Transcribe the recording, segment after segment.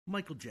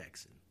Michael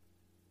Jackson,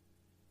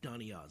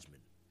 Donny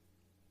Osmond,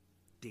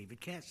 David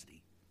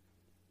Cassidy,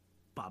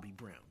 Bobby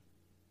Brown.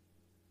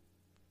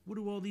 What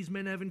do all these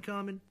men have in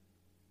common?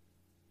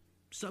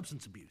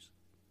 Substance abuse.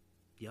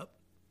 Yep.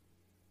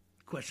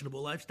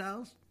 Questionable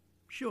lifestyles?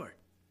 Sure.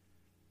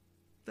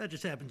 That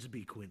just happens to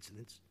be a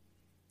coincidence.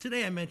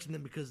 Today I mention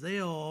them because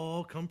they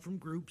all come from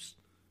groups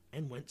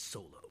and went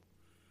solo.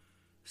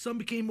 Some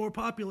became more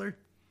popular.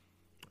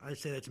 I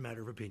say that's a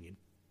matter of opinion.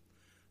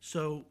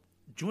 So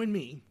join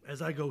me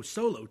as I go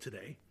solo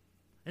today,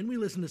 and we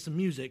listen to some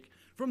music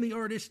from the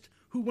artist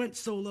who went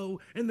solo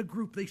and the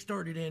group they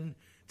started in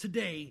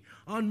today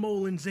on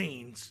Mole and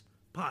Zane's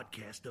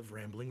podcast of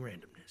Rambling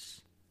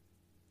Randomness.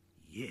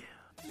 Yeah.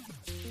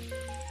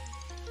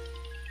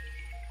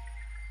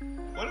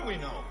 What do we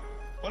know?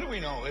 What do we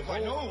know? If I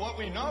know what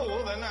we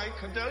know, then I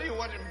can tell you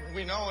what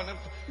we know, and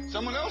if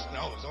someone else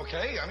knows,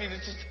 okay? I mean,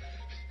 it's just...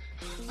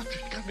 I've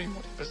just got to be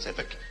more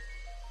specific.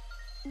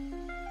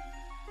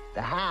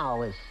 The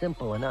how is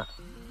simple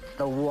enough. It's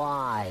the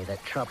why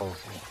that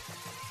troubles me.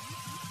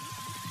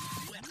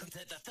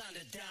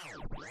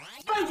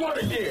 Say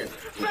what again?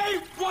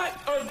 Say what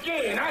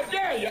again? I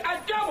dare you.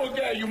 I double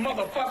dare you,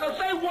 motherfucker.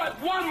 Say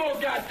what one more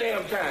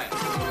goddamn time.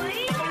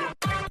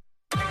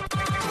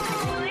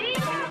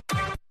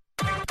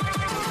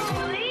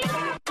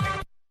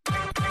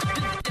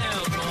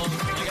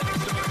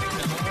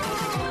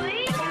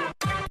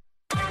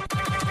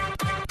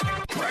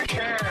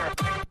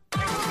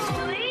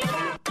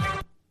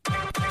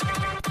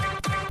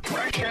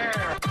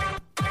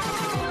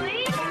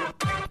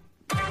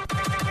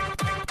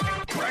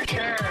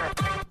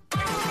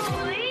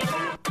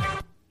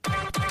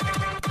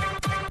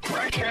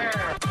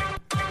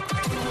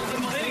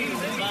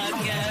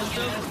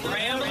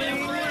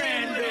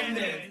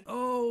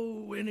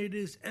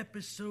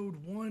 Episode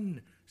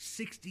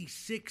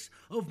 166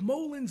 of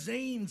Mole and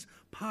Zane's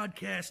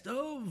podcast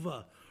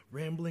of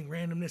Rambling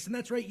Randomness. And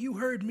that's right, you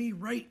heard me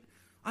right.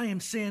 I am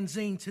San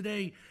Zane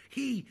today.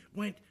 He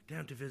went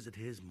down to visit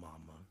his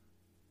mama.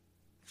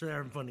 So they're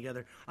having fun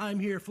together. I'm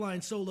here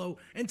flying solo,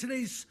 and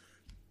today's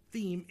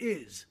theme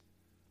is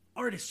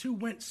artists who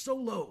went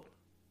solo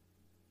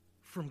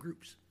from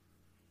groups.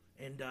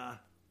 And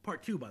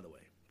part 2, by the way.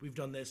 We've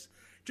done this.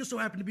 Just so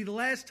happened to be the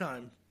last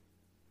time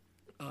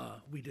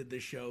we did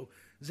this show.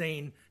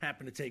 Zane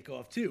happened to take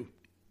off too.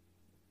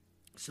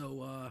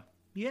 So,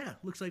 yeah,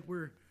 looks like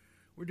we're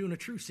doing a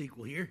true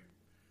sequel here.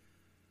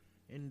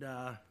 And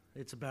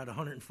it's about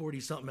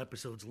 140-something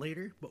episodes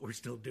later, but we're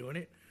still doing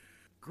it.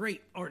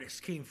 Great artists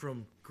came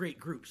from great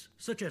groups,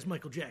 such as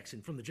Michael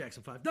Jackson from the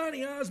Jackson 5,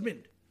 Donny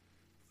Osmond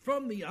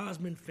from the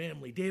Osmond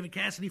family, David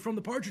Cassidy from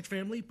the Partridge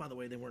family. By the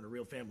way, they weren't a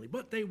real family,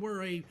 but they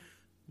were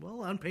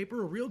on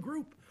paper, a real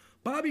group.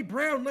 Bobby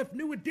Brown left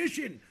New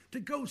Edition to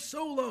go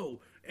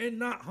solo and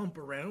not hump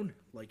around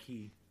like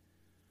he,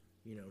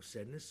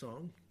 said in his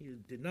song. He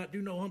did not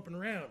do no humping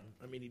around.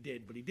 I mean, he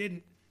did, but he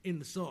didn't in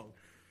the song.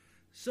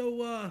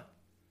 So,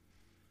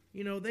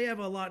 they have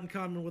a lot in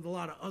common with a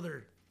lot of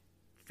other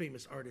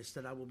famous artists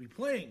that I will be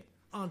playing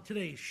on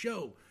today's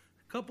show.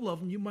 A couple of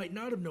them you might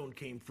not have known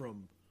came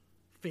from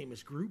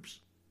famous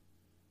groups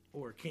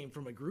or came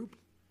from a group.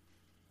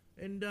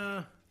 And,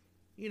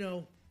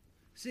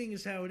 seeing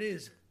as how it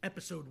is,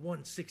 episode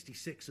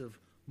 166 of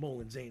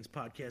Mole and Zane's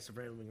podcast of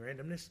Rambling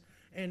Randomness,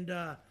 and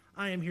I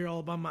am here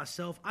all by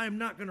myself. I am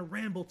not going to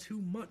ramble too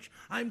much.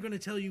 I'm going to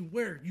tell you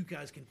where you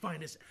guys can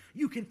find us.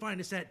 You can find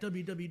us at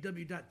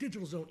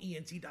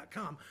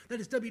www.digitalzoneent.com.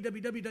 That is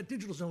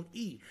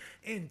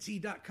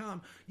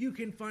www.digitalzoneent.com. You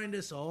can find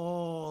us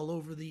all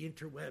over the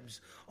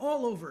interwebs,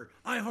 all over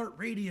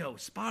iHeartRadio,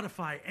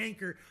 Spotify,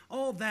 Anchor,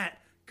 all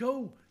that.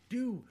 Go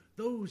do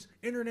those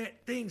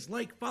internet things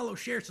like follow,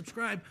 share,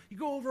 subscribe. You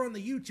go over on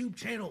the YouTube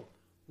channel,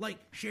 like,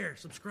 share,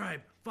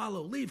 subscribe,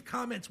 follow, leave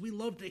comments. We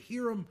love to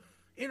hear them.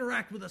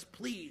 Interact with us,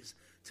 please.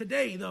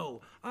 Today,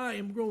 though, I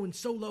am going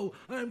solo.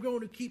 I'm going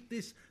to keep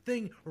this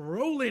thing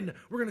rolling.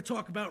 We're going to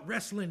talk about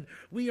wrestling.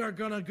 We are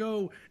going to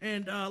go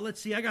and,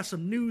 let's see, I got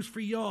some news for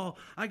y'all.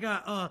 I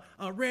got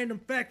a random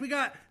fact. We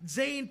got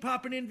Zane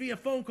popping in via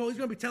phone call. He's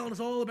going to be telling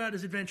us all about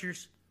his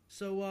adventures.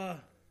 So, why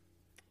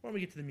don't we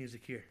get to the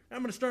music here? I'm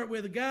going to start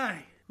with a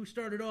guy who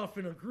started off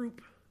in a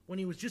group when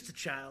he was just a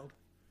child.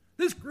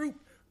 This group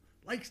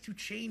likes to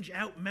change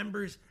out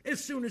members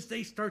as soon as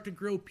they start to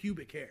grow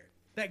pubic hair.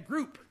 That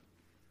group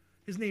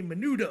is named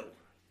Menudo.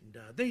 And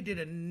they did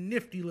a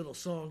nifty little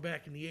song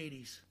back in the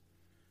 80s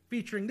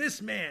featuring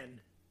this man,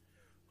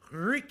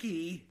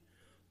 Ricky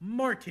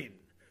Martin.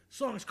 The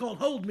song is called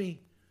Hold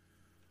Me.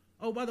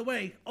 Oh, by the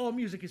way, all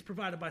music is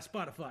provided by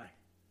Spotify.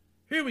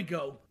 Here we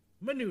go,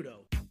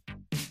 Menudo.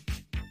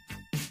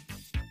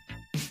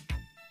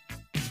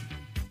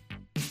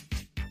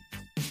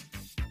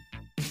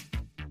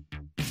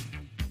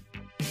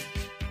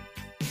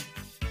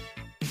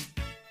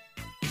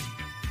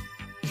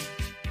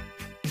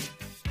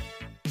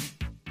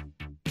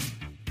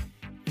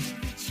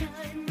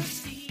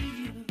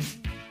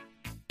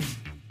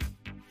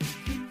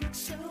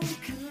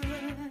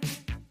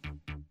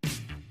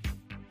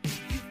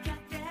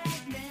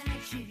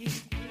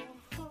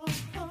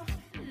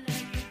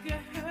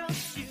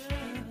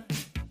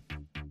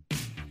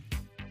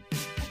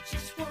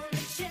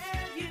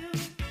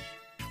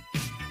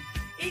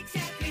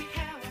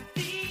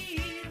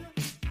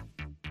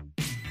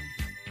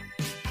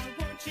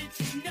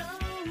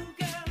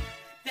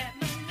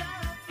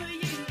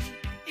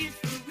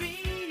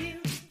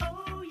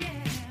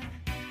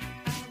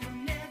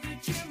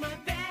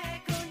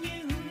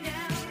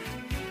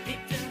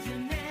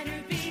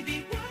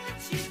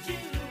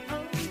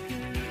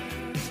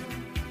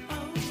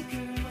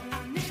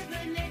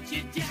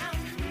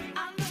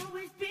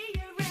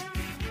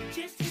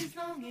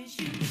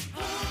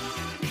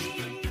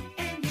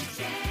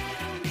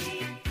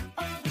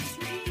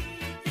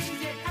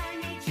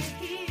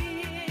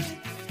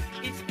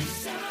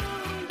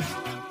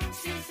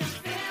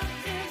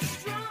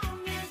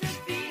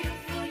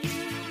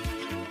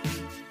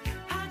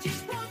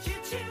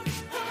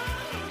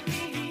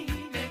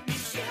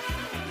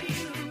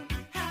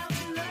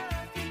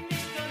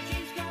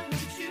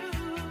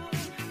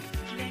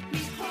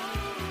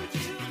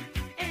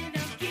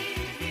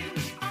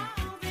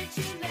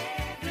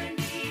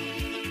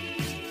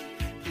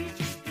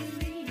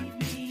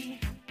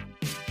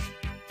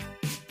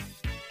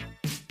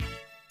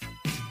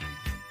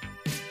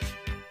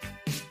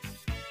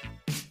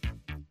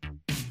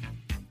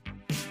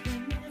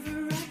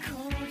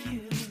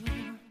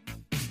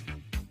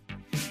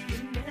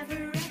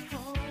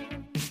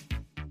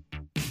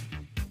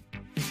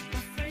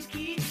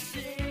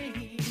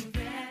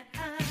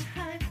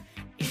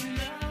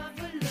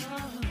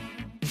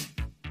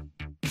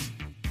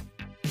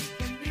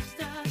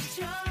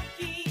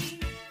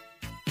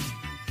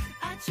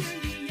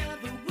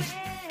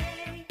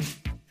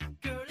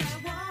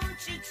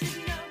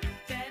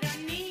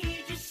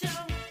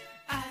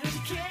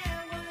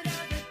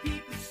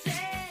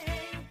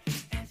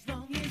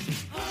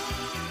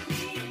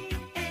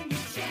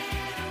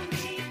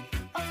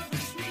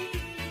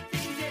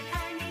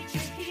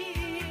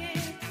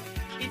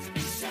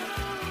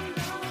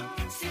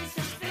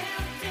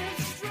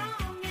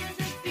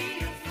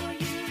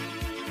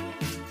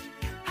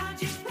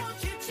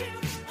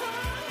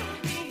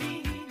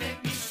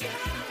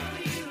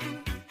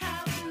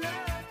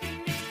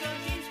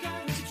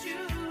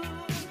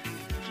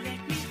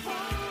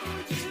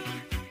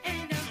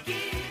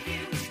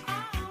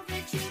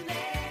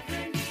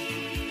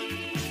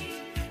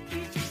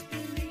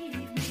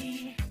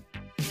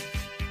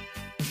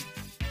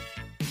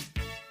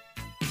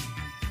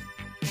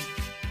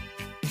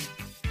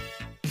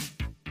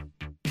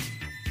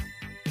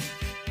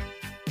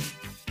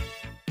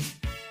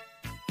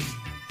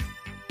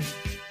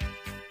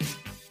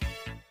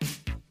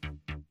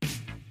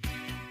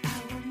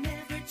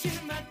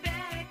 turn my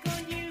back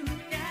on you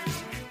now.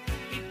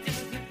 It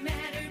doesn't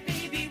matter,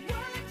 baby,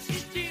 what you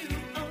do.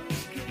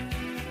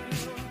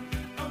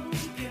 Oh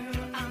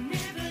girl, I'll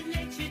never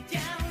let you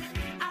down.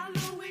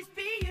 I'll always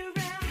be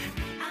around.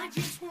 I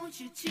just want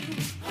you to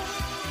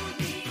hold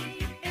me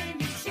and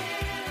you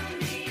tell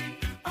me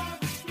all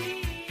the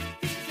sweet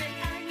things that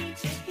I need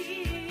to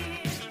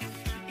hear.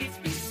 It's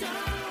been so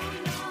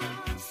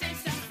long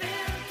since I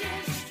felt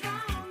as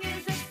strong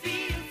as I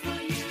feel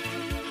for you.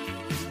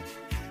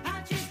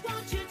 I just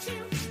want you to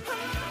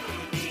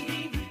hold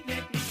me.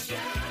 Let me show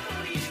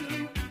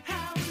you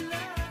how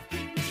love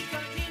can make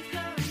our dreams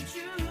come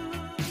true.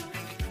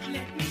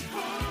 Let me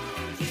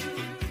hold you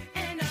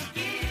and I'll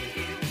give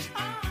you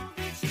all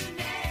that you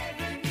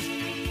never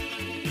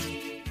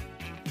need.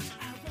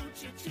 I want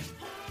you to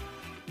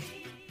hold me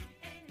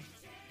and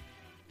tell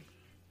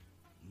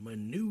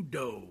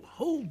Menudo,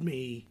 Hold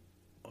Me,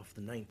 off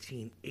the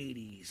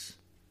 1980s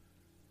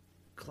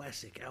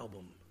classic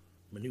album,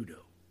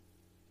 Menudo.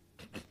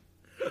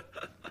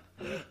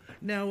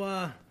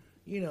 Now,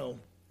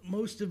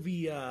 most of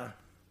the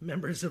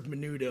members of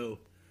Menudo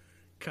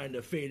kind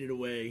of faded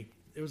away.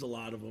 There was a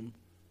lot of them.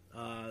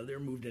 They were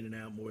moved in and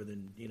out more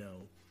than,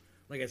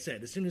 like I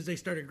said, as soon as they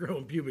started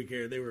growing pubic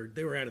hair, they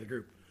were out of the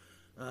group.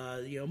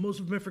 Most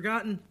of them have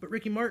forgotten, but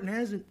Ricky Martin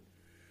hasn't.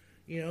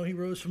 He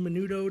rose from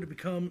Menudo to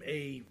become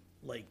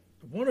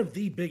one of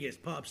the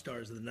biggest pop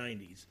stars of the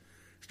 90s,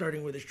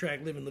 starting with his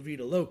track Livin' La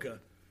Vida Loca.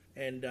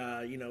 And,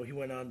 he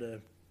went on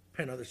to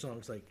pen other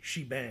songs like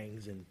She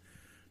Bangs and,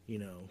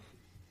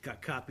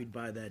 got copied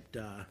by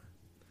that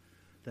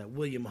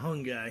William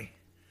Hung guy.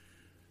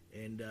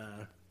 And,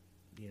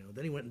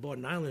 then he went and bought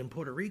an island in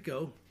Puerto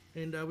Rico.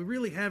 And we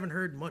really haven't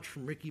heard much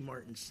from Ricky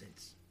Martin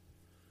since.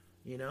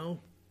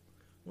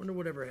 Wonder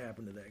whatever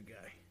happened to that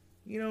guy.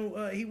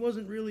 He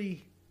wasn't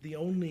really the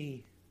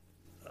only,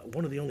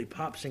 one of the only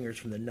pop singers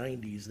from the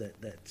 90s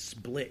that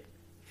split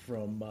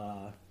from,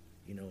 a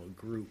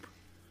group.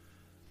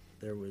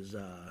 There was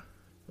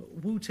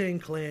Wu-Tang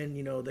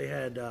Clan, they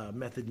had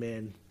Method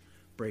Man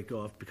break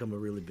off, become a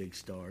really big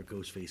star,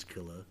 Ghostface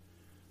Killah,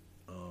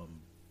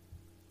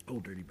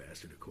 Old Dirty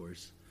Bastard, of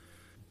course.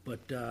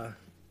 But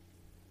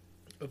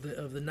of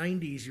the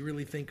 90s, you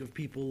really think of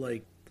people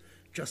like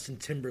Justin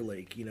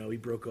Timberlake. He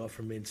broke off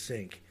from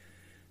NSYNC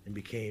and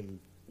became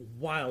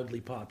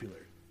wildly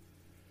popular.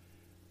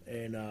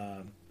 And,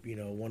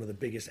 one of the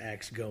biggest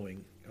acts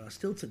going.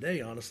 Still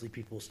today, honestly,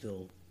 people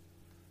still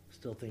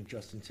think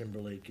Justin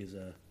Timberlake is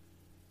a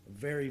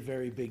very,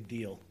 very big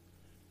deal.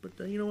 But,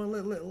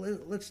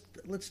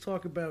 let's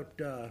talk about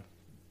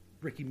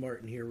Ricky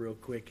Martin here real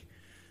quick.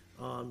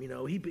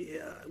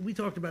 We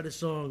talked about his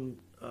song,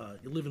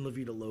 Livin' La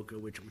Vida Loca,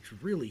 which was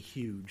really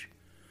huge.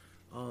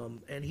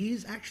 And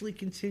he's actually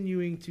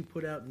continuing to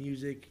put out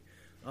music.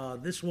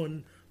 This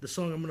one, the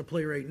song I'm going to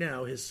play right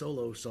now, his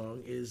solo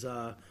song, is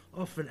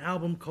off an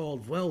album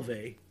called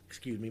Vuelve.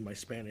 Excuse me, my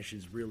Spanish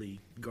is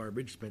really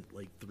garbage. Spent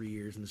like 3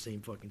 years in the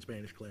same fucking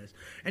Spanish class.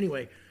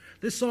 Anyway,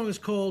 this song is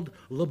called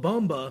La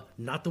Bamba,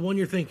 not the one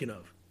you're thinking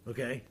of,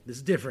 okay? This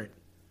is different.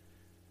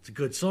 It's a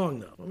good song,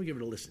 though. Let me give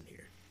it a listen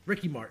here.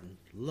 Ricky Martin,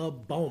 La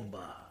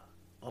Bamba,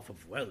 off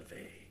of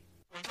Vuelve.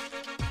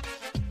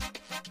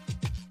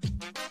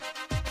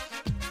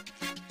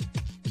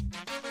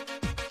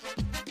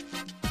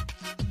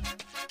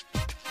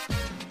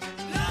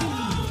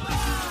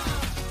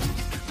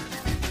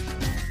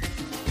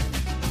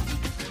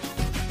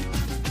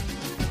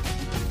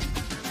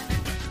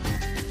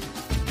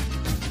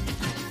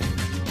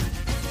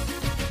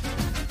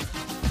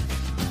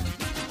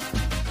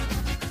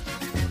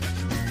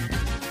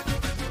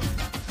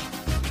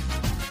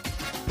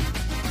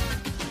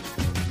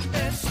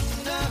 Es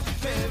una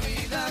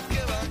bebida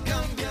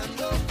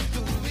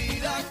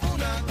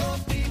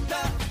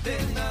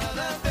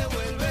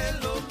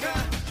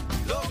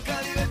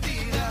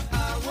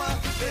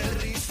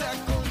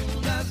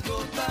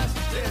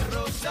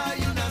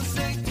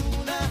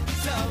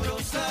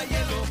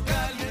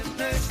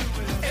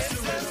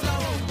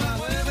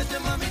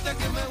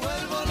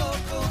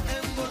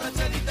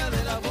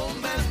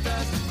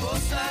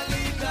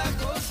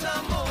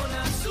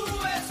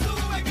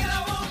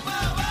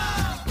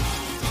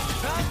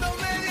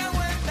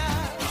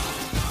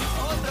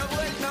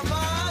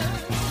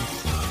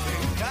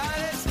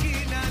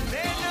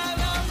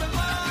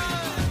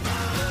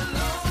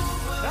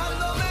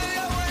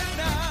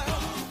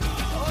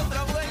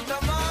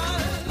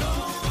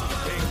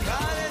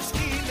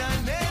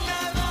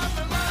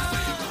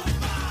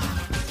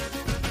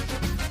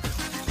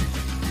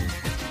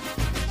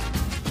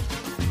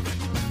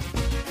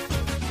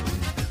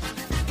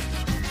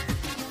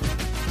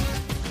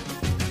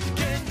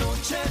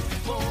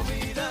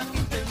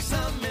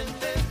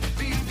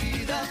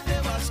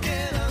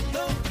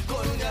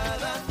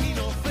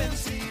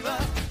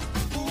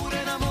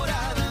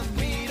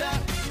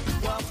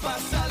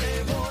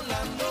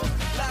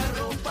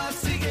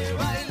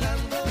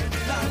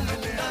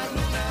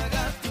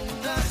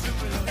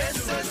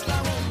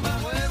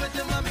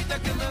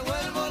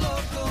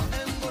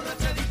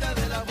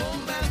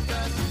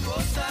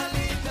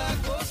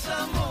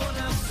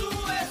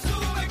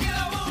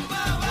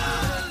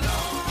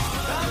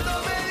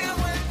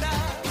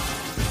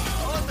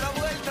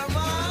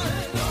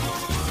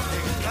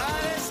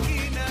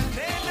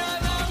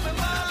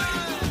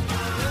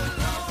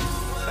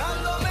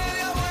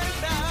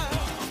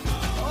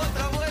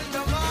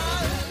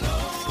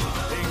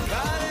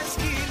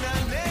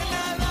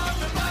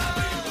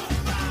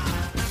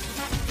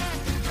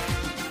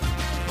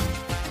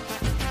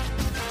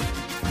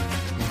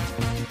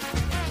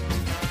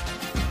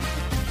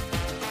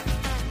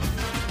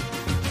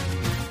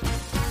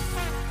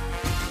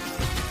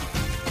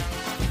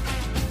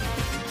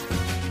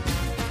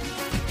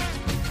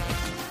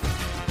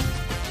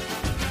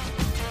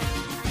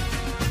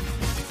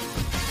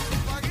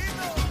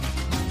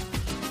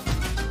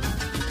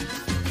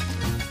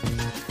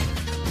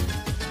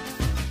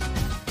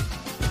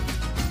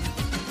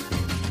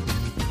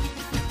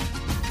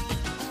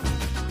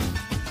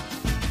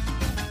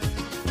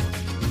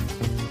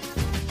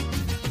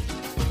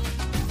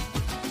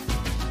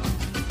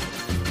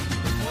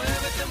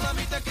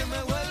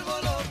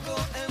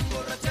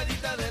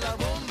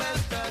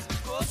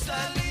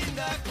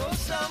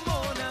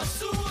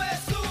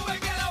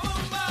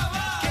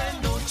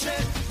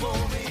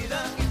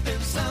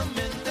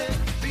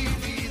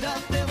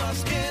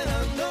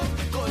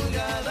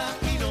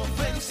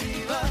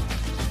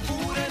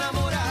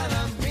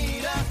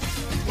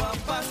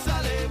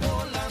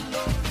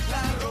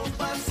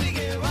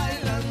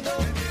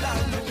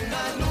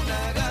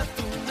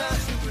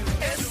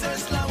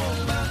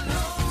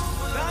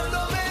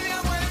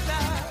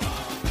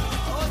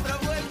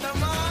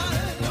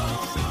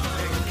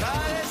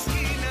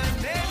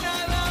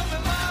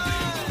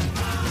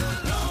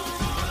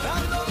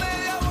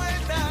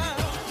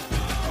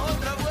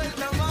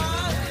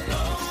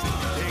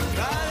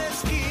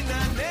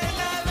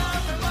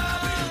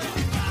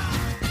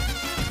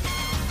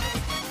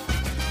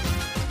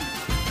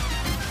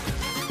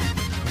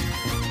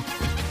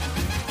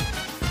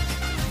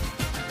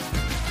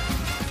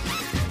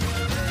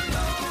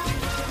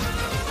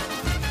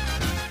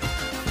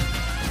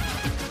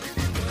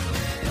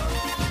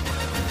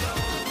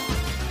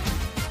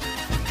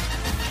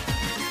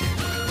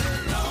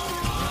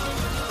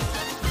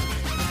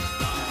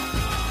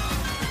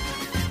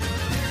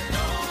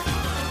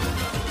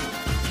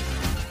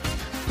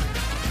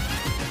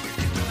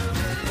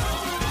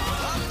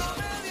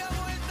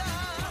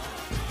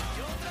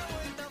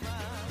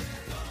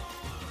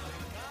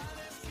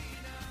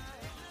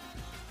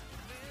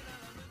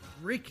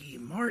Ricky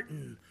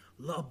Martin,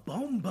 La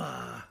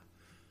Bomba,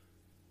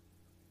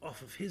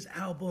 off of his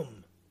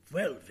album,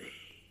 Vuelve.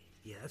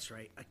 Yeah, that's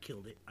right. I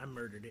killed it. I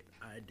murdered it.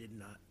 I did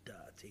not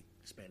take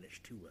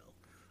Spanish too well.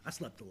 I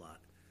slept a lot.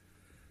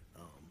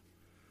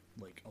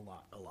 Like, a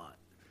lot.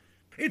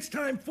 It's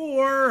time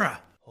for...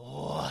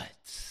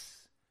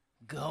 What's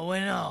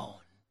going on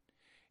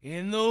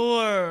in the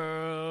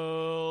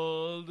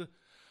world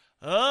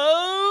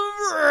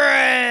of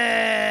Red?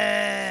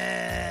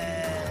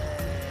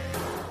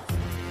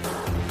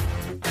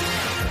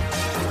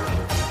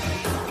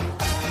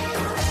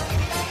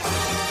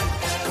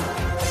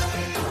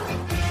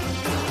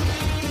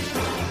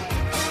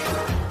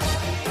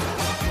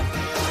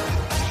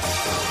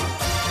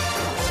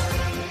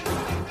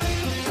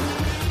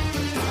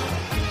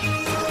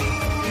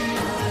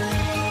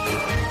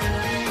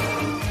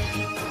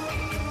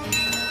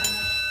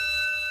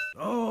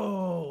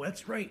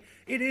 That's right.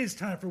 It is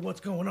time for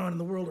what's going on in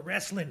the world of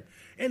wrestling.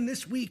 And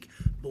this week,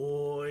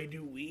 boy,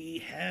 do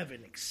we have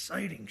an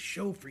exciting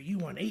show for you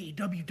on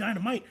AEW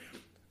Dynamite.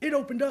 It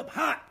opened up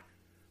hot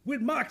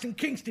with Mox and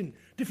Kingston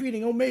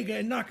defeating Omega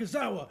and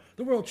Nakazawa.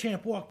 The world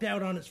champ walked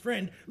out on his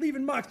friend,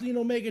 leaving Moxley and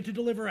Omega to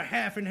deliver a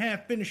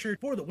half-and-half finisher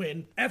for the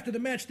win. After the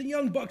match, the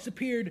Young Bucks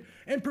appeared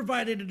and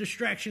provided a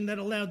distraction that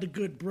allowed the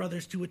Good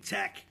Brothers to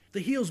attack. The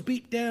heels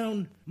beat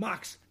down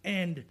Mox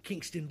and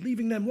Kingston,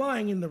 leaving them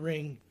lying in the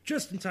ring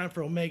just in time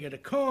for Omega to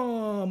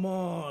come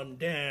on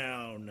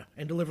down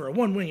and deliver a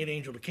one-winged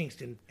angel to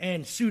Kingston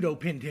and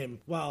pseudo-pinned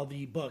him while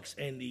the Bucks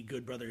and the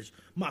Good Brothers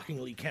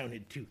mockingly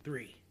counted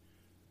 2-3.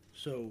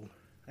 So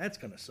that's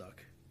gonna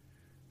suck,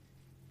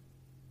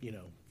 you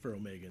know, for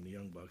Omega and the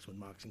Young Bucks when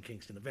Mox and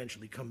Kingston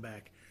eventually come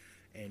back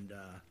and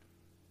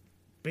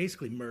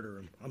basically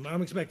murder him.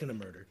 I'm expecting a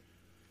murder.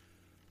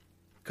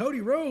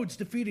 Cody Rhodes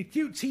defeated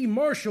QT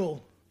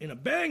Marshall in a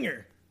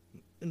banger.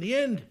 In the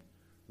end,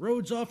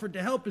 Rhodes offered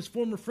to help his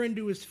former friend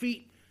to his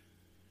feet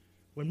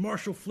when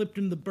Marshall flipped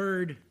him the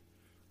bird.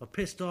 A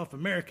pissed-off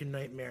American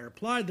Nightmare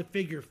applied the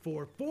figure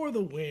 4 for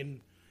the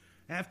win.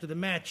 After the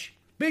match,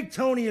 Big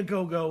Tony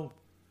Ogogo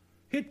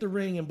hit the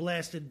ring and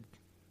blasted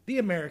the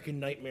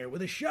American Nightmare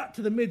with a shot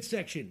to the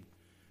midsection.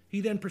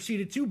 He then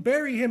proceeded to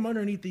bury him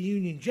underneath the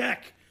Union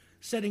Jack,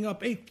 setting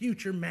up a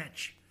future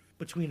match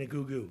between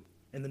Ogogo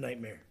and the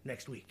Nightmare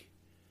next week.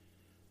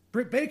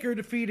 Britt Baker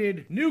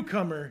defeated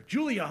newcomer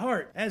Julia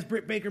Hart as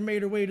Britt Baker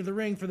made her way to the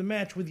ring for the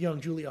match with young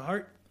Julia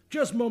Hart.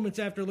 Just moments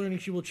after learning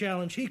she will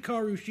challenge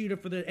Hikaru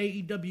Shida for the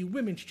AEW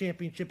Women's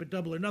Championship at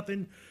Double or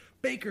Nothing,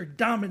 Baker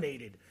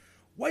dominated,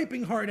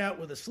 wiping Hart out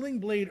with a sling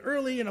blade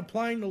early and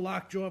applying the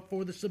lockjaw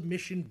for the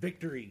submission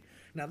victory.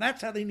 Now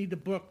that's how they need to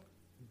book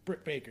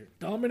Britt Baker.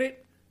 Dominant,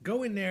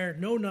 go in there,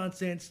 no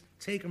nonsense,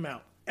 take them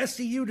out.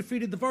 SCU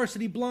defeated the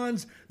Varsity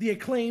Blondes, the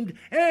Acclaimed,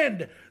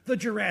 and the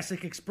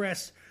Jurassic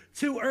Express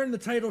to earn the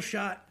title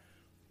shot.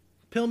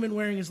 Pillman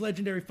wearing his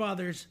legendary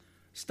father's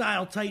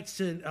style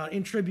tights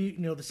in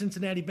tribute, the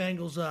Cincinnati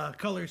Bengals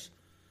colors,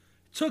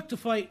 took the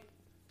fight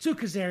to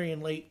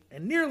Kazarian late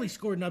and nearly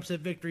scored an upset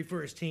victory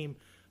for his team,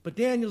 but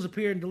Daniels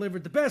appeared and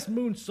delivered the best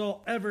moonsault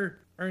ever,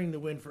 earning the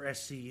win for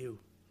SCU.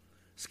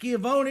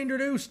 Schiavone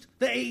introduced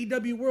the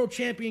AEW World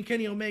Champion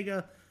Kenny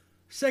Omega,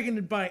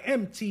 seconded by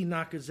MT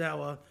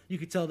Nakazawa. You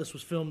could tell this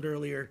was filmed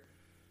earlier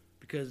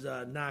because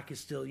Nak is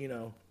still,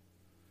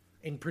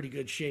 in pretty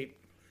good shape.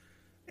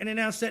 And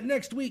announced that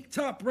next week,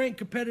 top-ranked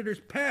competitors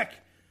Pac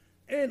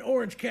and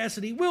Orange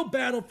Cassidy will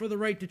battle for the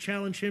right to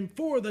challenge him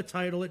for the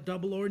title at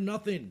Double or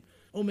Nothing.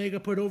 Omega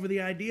put over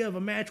the idea of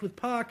a match with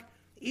Pac,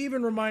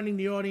 even reminding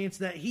the audience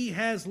that he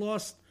has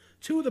lost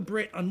to the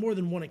Brit on more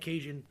than one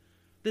occasion.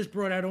 This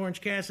brought out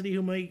Orange Cassidy,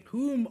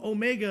 whom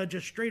Omega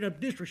just straight up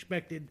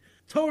disrespected,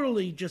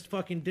 totally just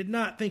fucking did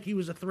not think he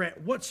was a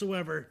threat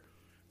whatsoever,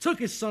 took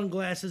his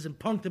sunglasses and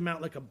punked him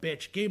out like a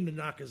bitch, gave him to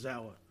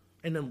Nakazawa,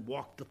 and then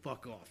walked the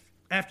fuck off.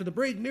 After the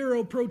break,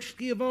 Miro approached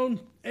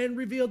Schiavone and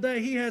revealed that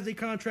he has a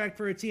contract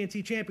for a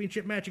TNT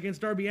Championship match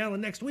against Darby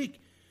Allin next week.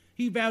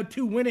 He vowed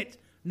to win it,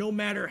 no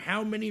matter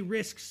how many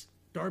risks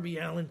Darby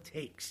Allin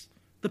takes.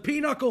 The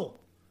Pinochle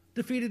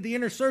defeated the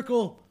Inner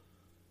Circle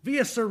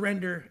via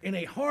surrender in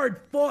a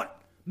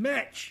hard-fought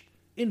match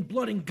in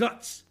Blood and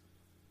Guts,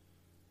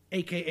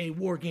 a.k.a.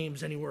 War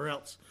Games anywhere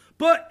else.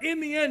 But in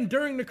the end,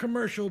 during the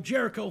commercial,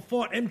 Jericho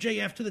fought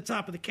MJF to the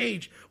top of the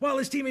cage, while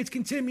his teammates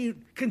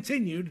continued,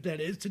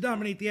 to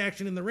dominate the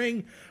action in the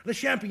ring. The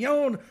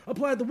Champion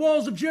applied the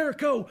walls of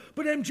Jericho,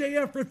 but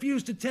MJF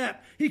refused to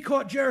tap. He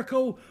caught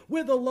Jericho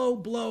with a low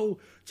blow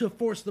to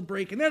force the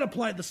break, and then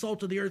applied the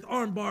Salt of the Earth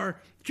armbar.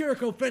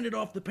 Jericho fended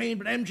off the pain,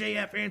 but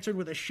MJF answered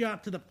with a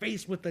shot to the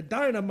face with the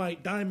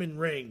Dynamite Diamond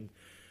Ring.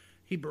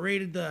 He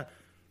berated the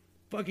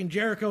fucking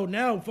Jericho,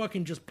 now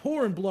fucking just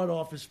pouring blood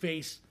off his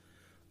face,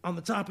 on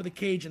the top of the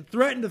cage and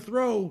threatened to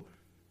throw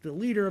the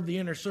leader of the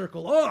Inner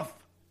Circle off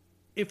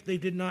if they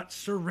did not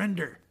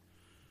surrender.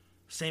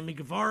 Sammy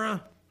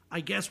Guevara,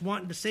 I guess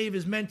wanting to save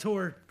his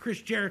mentor,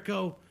 Chris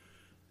Jericho,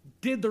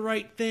 did the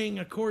right thing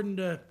according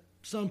to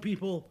some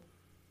people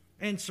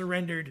and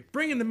surrendered,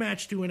 bringing the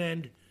match to an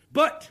end.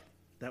 But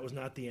that was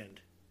not the end.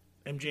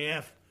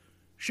 MJF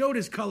showed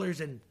his colors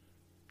and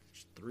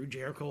just threw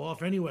Jericho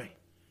off anyway.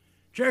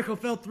 Jericho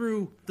fell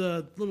through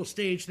the little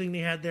stage thing they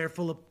had there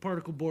full of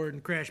particle board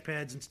and crash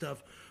pads and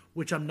stuff,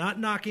 which I'm not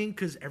knocking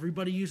because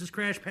everybody uses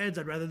crash pads.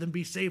 I'd rather them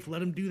be safe. Let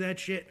them do that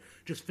shit.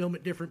 Just film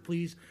it different,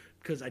 please,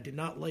 because I did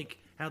not like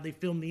how they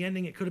filmed the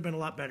ending. It could have been a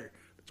lot better.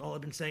 That's all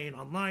I've been saying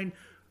online.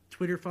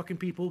 Twitter fucking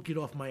people, get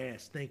off my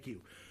ass. Thank you.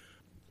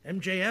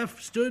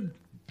 MJF stood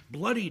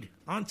bloodied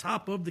on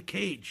top of the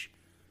cage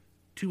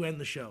to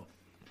end the show.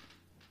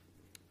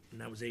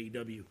 And that was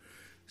AEW.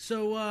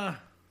 So,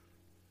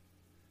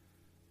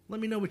 let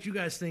me know what you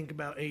guys think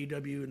about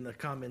AEW in the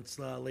comments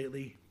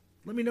lately.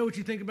 Let me know what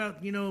you think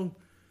about,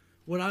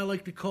 what I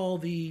like to call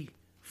the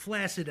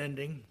flaccid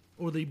ending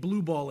or the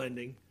blue ball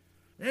ending.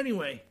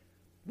 Anyway,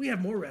 we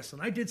have more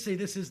wrestling. I did say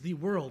this is the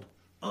world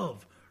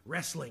of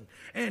wrestling.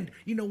 And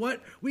you know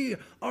what? We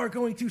are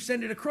going to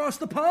send it across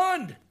the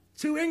pond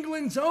to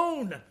England's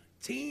own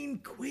teen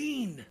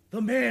queen,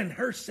 the man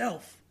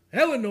herself,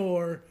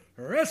 Eleanor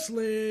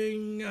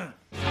Wrestling.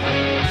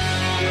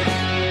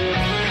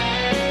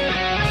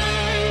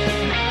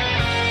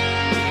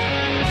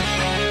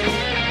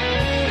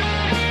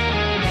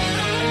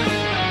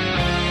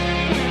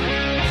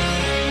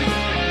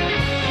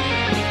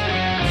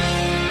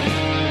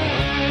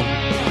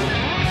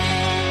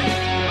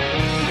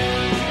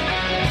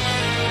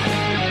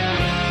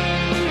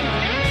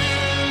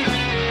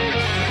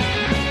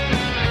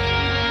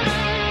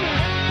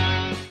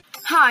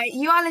 Hi,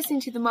 you are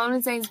listening to the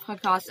Mullen Zanes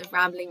podcast of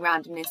Rambling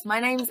Randomness. My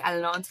name is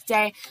Eleanor, and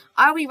today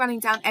I'll be running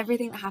down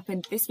everything that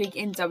happened this week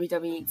in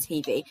WWE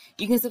TV.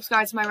 You can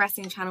subscribe to my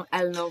wrestling channel,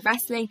 Eleanor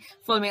Wrestling.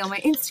 Follow me on my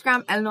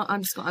Instagram,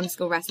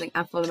 Eleanor__wrestling,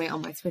 and follow me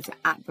on my Twitter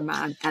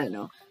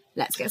 @TheManEleanor.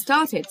 Let's get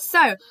started.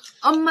 So,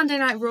 on Monday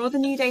Night Raw, the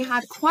New Day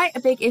had quite a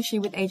big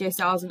issue with AJ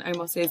Styles and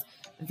Omos's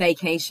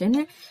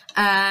vacation.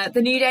 The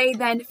New Day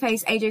then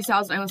faced AJ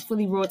Styles and Omos for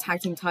the Raw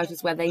Tag Team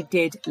titles, where they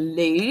did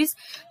lose.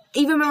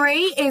 Eva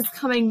Marie is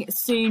coming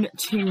soon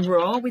to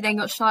Raw. We then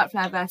got Charlotte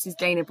Flair versus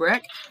Dana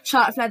Brooke.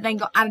 Charlotte Flair then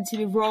got added to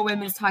the Raw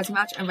Women's title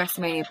match and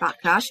WrestleMania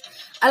Backlash.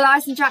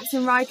 Elias and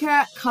Jackson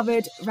Riker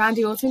covered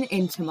Randy Orton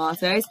in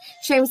tomatoes.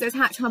 Sheamus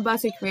attacked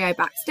Humberto Carrillo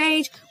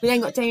backstage. We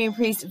then got Damian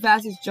Priest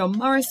versus John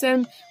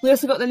Morrison. We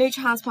also got the Lucha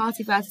House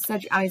Party versus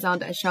Cedric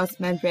Alexander and Shelton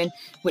Benjamin,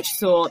 which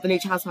saw the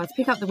Lucha House Party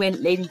pick up the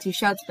win, leading to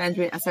Shelton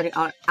Benjamin and Cedric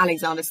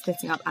Alexander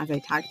splitting up as a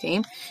tag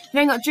team. We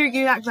then got Drew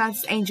Gulak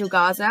versus Angel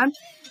Garza.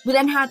 We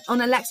then had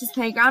on Alexa's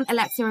Playground,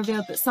 Alexa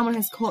revealed that someone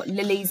has caught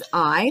Lily's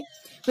eye.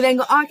 We then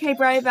got RK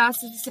Bro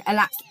versus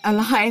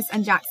Elias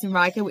and Jackson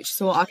Riker, which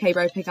saw RK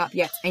Bro pick up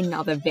yet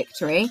another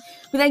victory.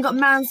 We then got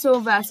Mansoor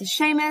versus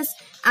Sheamus,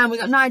 and we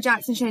got Nia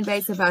Jax and Shayna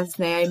Baszler versus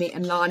Naomi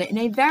and Lana in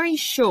a very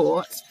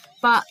short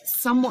but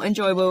somewhat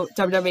enjoyable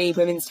WWE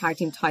Women's Tag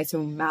Team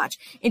title match.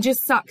 It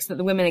just sucks that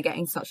the women are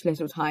getting such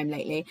little time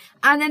lately.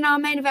 And then our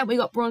main event, we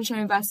got Braun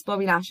Strowman versus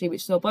Bobby Lashley,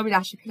 which saw Bobby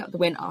Lashley pick up the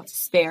win after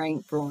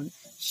spearing Braun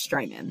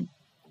Strowman.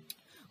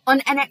 On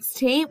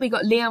NXT, we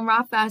got Leon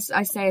Ruff versus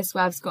Isaiah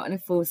Swerve Scott in a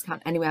Falls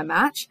Count Anywhere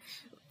match.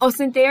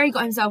 Austin Theory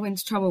got himself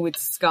into trouble with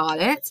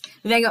Scarlett.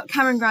 We then got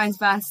Cameron Grimes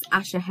versus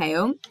Asher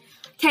Hale.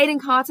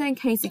 Kaden Carter and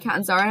Casey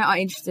Catanzaro are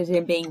interested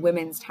in being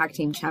women's tag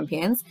team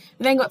champions.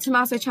 We then got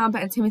Tommaso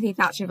Ciampa and Timothy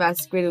Thatcher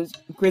versus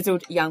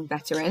grizzled young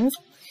veterans.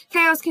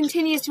 Chaos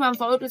continues to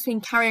unfold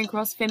between Karrion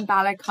Kross, Finn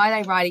Balor,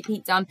 Kyle O'Reilly,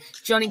 Pete Dunne,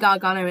 Johnny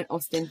Gargano and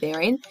Austin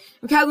Theory.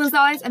 Raquel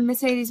Gonzalez and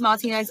Mercedes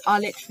Martinez are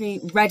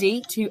literally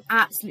ready to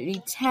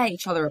absolutely tear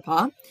each other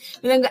apart.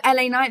 We then got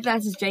LA Knight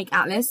versus Jake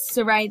Atlas,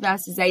 Saray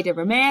versus Zayda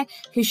Ramirez,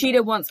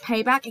 Kushida wants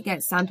payback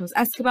against Santos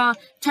Escobar,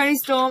 Tony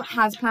Storm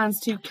has plans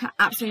to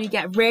absolutely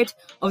get rid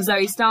of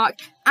Zoe Stark,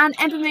 and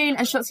Ember Moon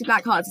and Shotzi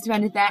Blackheart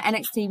defended their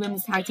NXT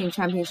Women's Tag Team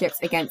Championships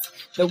against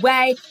The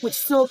Way, which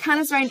saw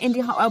Candice LeRae and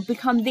Indy Hartwell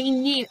become the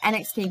new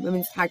NXT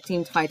Women's Tag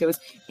Team titles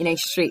in a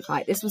street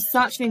fight. This was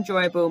such an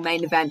enjoyable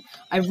main event.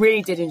 I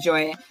really did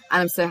enjoy it,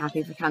 and I'm so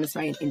happy for Candice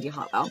LeRae and Indy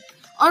Hartwell.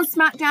 On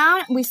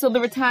SmackDown, we saw the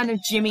return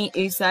of Jimmy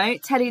Uso.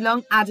 Teddy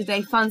Long added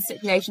a fun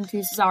stipulation to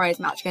Cesaro's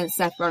match against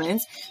Seth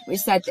Rollins, which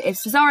said that if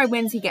Cesaro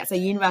wins, he gets a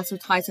Universal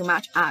title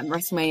match at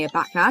WrestleMania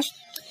Backlash.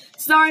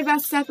 Cesaro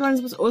versus Seth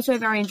Rollins was also a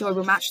very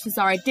enjoyable match.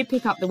 Cesaro did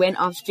pick up the win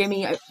after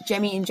Jimmy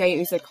and Jey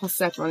Uso cost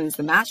Seth Rollins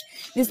the match.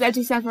 This led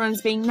to Seth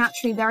Rollins being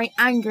naturally very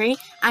angry,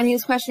 and he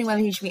was questioning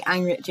whether he should be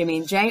angry at Jimmy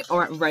and Jey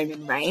or at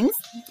Roman Reigns.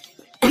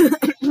 Oh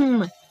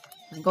my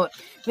God.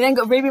 We then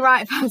got Ruby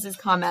Riott versus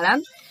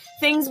Carmella.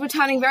 Things were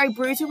turning very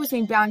brutal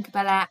between Bianca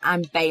Belair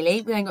and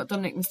Bayley. We then got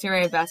Dominic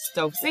Mysterio versus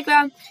Dolph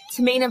Ziggler,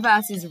 Tamina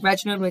versus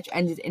Reginald, which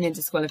ended in a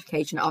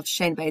disqualification after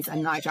Shayna Baszler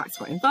and Nia Jax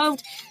got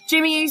involved.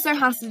 Jimmy Uso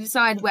has to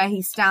decide where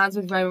he stands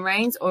with Roman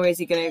Reigns, or is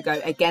he going to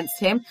go against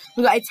him?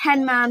 We got a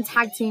 10-man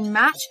tag team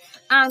match,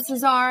 and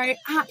Cesaro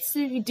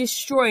absolutely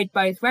destroyed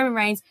both Roman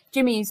Reigns,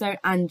 Jimmy Uso,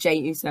 and Jey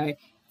Uso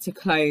to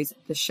close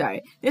the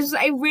show. This was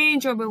a really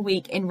enjoyable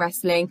week in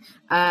wrestling.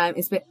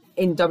 It's been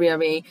in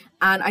WWE,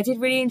 and I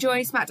did really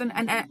enjoy SmackDown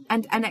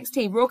and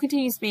NXT. Raw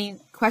continues to be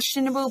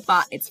questionable,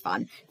 but it's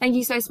fun. Thank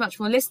you so much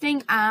for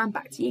listening, and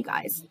back to you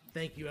guys.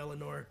 Thank you,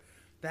 Eleanor.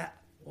 That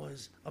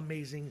was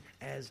amazing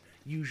as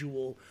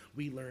usual.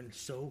 We learned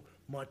so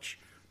much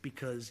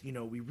because, you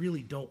know, we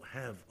really don't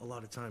have a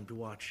lot of time to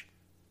watch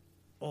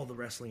all the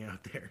wrestling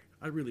out there.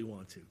 I really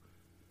want to.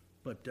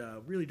 But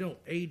really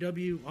don't.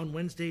 AEW on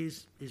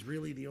Wednesdays is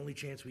really the only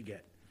chance we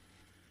get.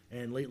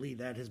 And lately,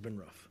 that has been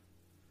rough.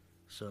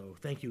 So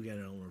thank you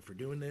again, Eleanor, for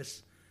doing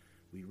this.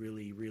 We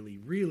really, really,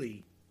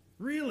 really,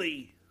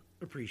 really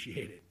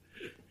appreciate it.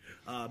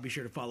 Be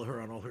sure to follow her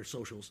on all her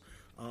socials.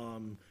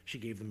 She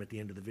gave them at the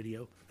end of the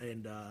video,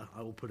 and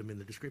I will put them in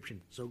the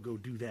description. So go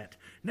do that.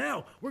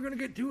 Now, we're going to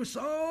get to a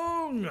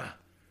song.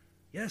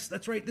 Yes,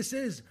 that's right. This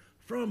is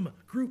From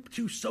Group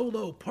to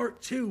Solo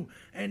Part 2.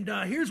 And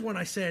here's one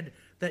I said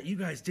that you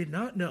guys did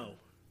not know.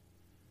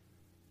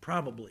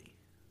 Probably.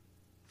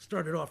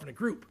 Started off in a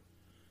group.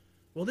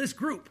 Well, this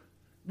group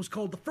was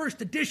called The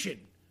First Edition,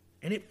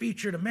 and it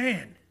featured a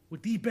man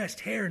with the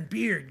best hair and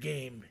beard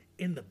game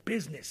in the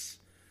business.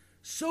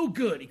 So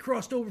good, he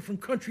crossed over from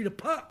country to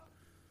pop.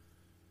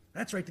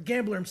 That's right, the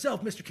gambler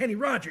himself, Mr. Kenny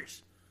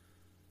Rogers.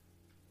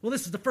 Well,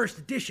 this is The First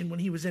Edition when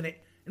he was in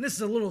it, and this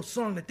is a little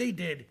song that they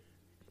did, a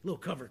little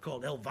cover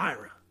called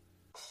Elvira.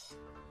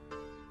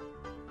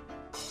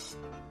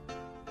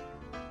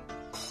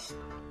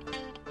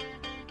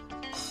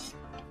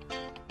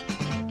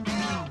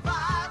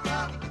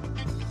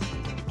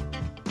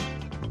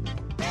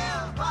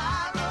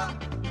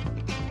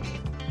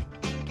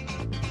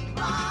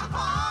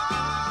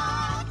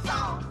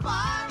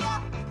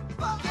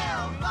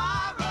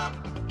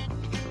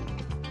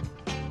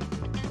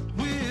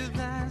 With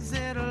eyes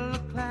that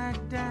look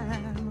like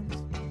diamonds,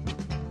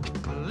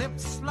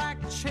 lips like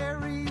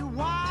cherry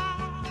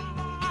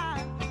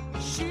wine,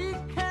 she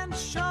can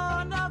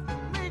sure enough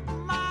make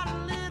my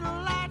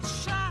little light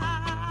shine.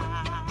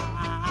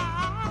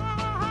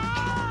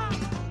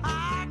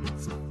 I get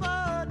some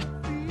funny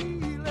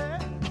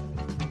feeling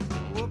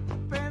up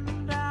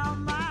and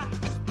down my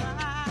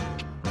spine,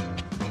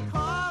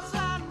 'cause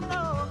I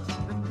know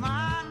that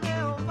my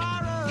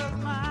Elvira's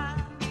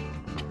mine.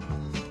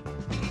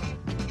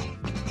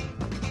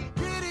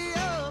 Giddy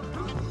up,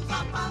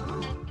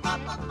 hoo,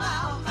 papa,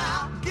 mow,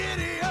 mow.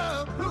 Giddy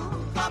up,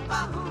 hoo,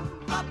 papa,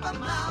 mow,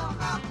 mow.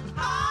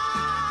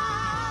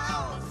 High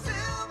on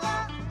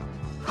silver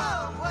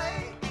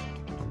highway,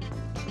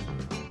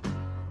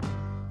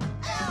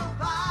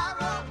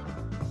 Elvira,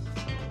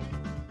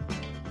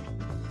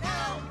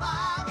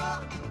 Elvira.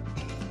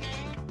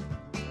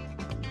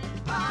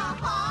 My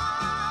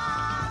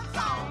heart's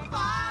on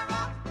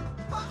fire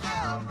for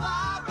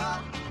Elvira.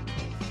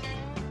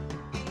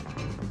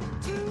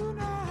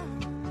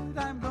 Tonight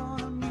I'm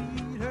gonna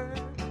meet her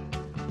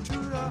to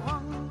the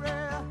Hungry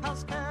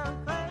House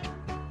Cafe,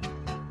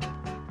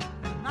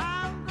 and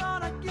I'm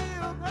gonna give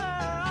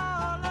her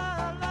all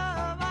the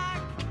love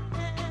I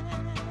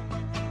can.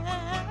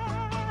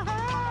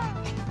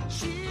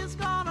 She's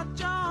gonna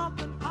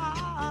jump and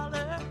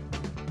holler,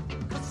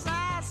 'cause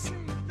I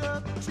saved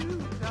up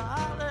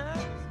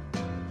 $2.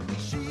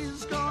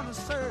 She's gonna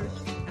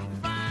search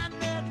and find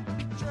that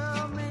picture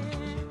of me.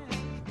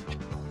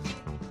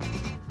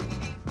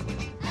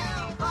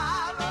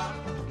 Elvira,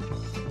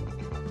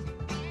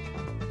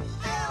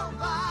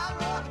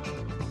 Elvira,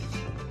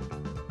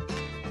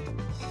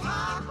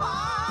 my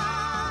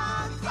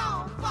heart's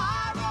on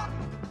fire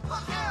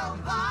for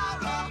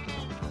Elvira,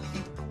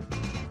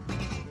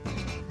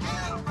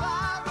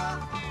 Elvira,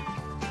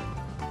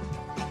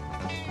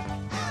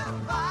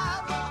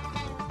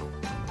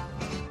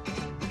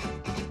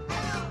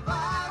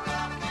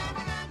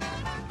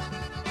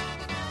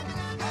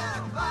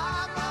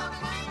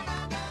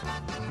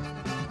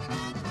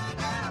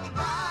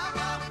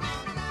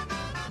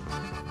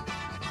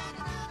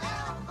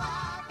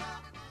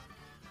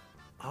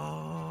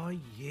 Oh,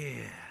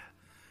 yeah.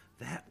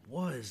 That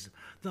was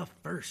The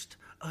First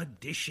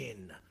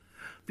Edition,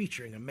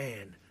 featuring a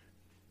man.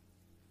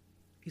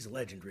 He's a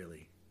legend,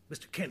 really.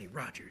 Mr. Kenny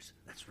Rogers.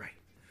 That's right.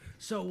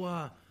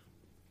 So,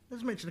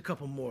 let's mention a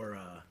couple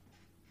more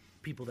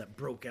people that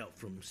broke out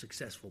from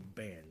successful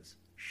bands,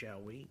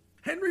 shall we?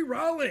 Henry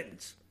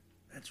Rollins.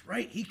 That's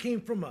right. He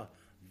came from a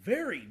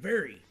very,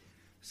 very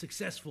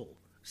successful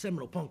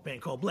seminal punk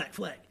band called Black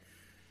Flag.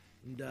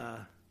 And,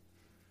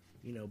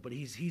 you know, but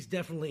he's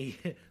definitely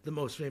the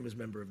most famous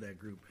member of that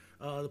group.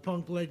 The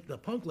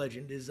punk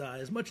legend is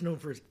as much known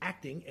for his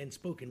acting and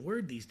spoken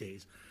word these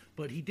days,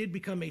 but he did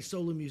become a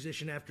solo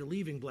musician after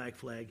leaving Black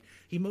Flag.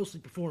 He mostly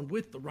performed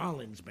with the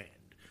Rollins Band,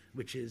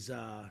 which is,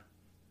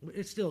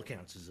 it still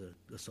counts as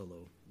a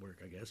solo work,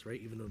 I guess,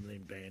 right? Even though the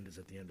name band is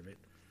at the end of it.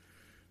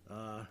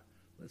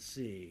 Let's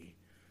see.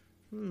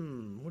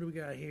 What do we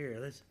got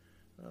here?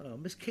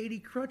 Miss Katie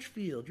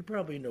Crutchfield. You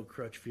probably know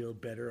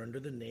Crutchfield better under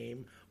the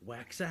name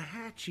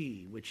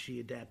Waxahachie, which she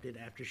adapted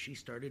after she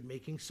started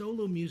making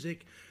solo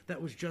music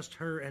that was just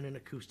her and an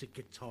acoustic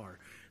guitar.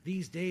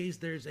 These days,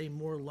 there's a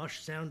more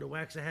lush sound to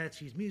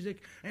Waxahachie's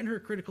music, and her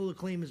critical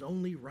acclaim is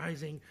only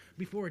rising.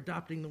 Before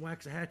adopting the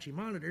Waxahachie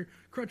moniker,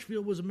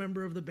 Crutchfield was a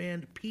member of the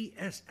band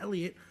P.S.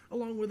 Eliot,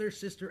 along with her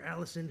sister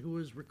Allison, who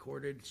has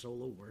recorded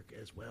solo work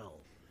as well.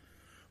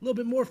 A little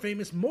bit more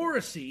famous,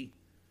 Morrissey.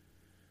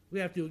 We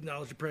have to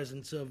acknowledge the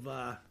presence of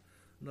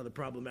another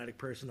problematic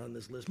person on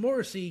this list.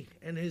 Morrissey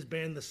and his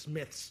band, The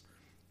Smiths,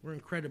 were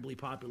incredibly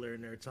popular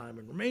in their time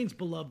and remains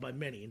beloved by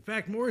many. In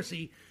fact,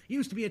 Morrissey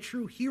used to be a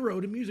true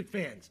hero to music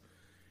fans,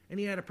 and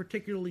he had a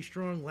particularly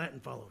strong Latin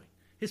following.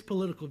 His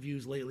political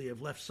views lately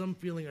have left some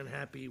feeling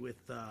unhappy with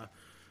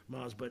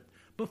Maz, but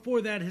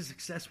before that, his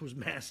success was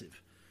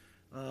massive.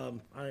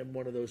 I am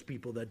one of those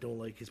people that don't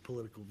like his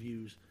political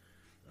views.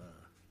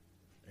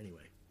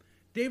 Anyway,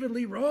 David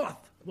Lee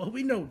Roth. Well,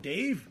 we know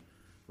Dave,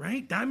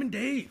 right? Diamond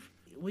Dave.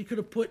 We could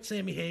have put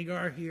Sammy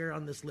Hagar here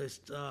on this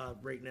list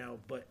right now,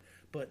 but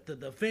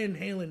the Van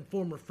Halen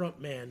former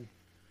frontman,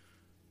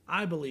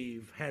 I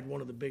believe, had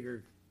one of the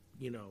bigger,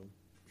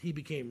 he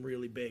became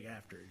really big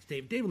after. It's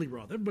David Lee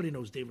Roth. Everybody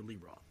knows David Lee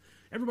Roth.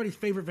 Everybody's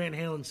favorite Van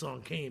Halen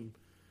song came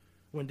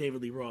when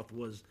David Lee Roth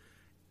was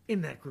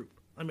in that group.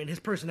 I mean, his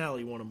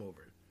personality won him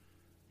over.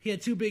 He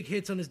had 2 big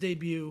hits on his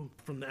debut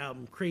from the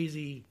album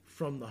Crazy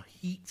from the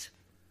Heat.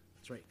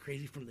 That's right,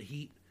 Crazy from the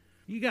Heat.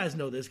 You guys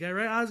know this guy,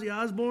 right? Ozzy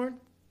Osbourne?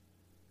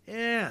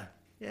 Yeah,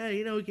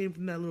 he came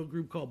from that little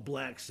group called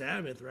Black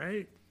Sabbath,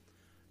 right?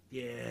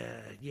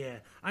 Yeah,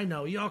 I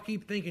know. Y'all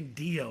keep thinking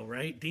Dio,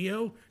 right?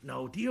 Dio?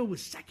 No, Dio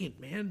was second,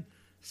 man.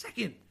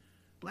 Second.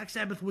 Black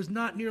Sabbath was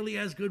not nearly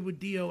as good with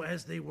Dio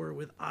as they were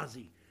with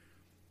Ozzy.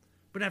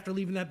 But after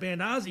leaving that band,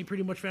 Ozzy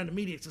pretty much found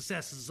immediate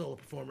success as a solo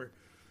performer.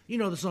 You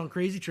know the song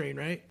Crazy Train,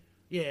 right?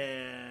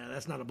 Yeah,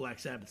 that's not a Black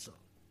Sabbath song.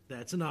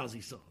 That's an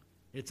Ozzy song.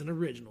 It's an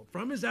original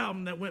from his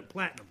album that went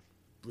platinum,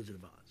 Blizzard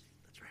of Oz.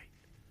 That's right.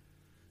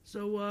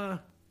 So,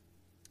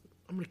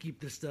 I'm going to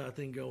keep this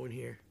thing going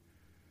here.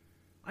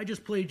 I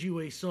just played you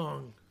a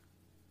song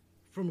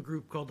from a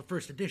group called The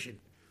First Edition,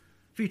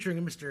 featuring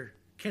a Mr.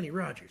 Kenny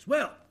Rogers.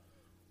 Well,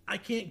 I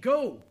can't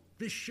go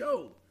this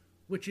show,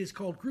 which is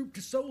called Group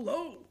to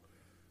Solo,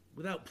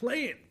 without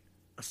playing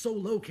a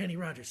solo Kenny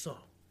Rogers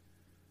song.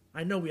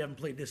 I know we haven't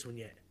played this one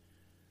yet.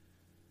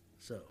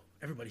 So,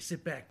 everybody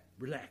sit back,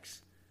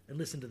 relax, and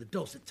listen to the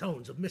dulcet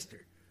tones of Mr.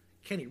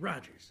 Kenny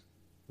Rogers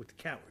with The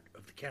Coward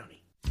of the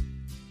County.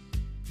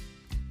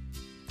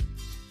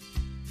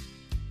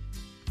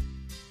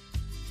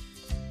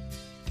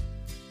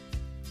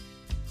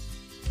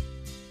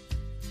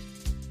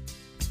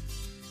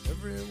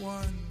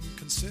 Everyone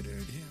considered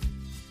him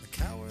the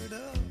coward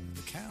of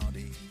the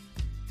county.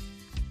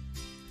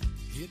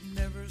 He'd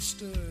never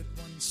stood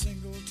one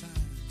single time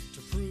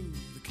to prove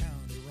the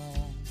county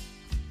wrong.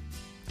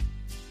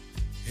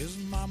 His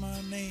mama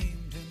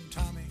named him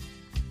Tommy,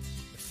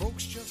 but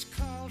folks just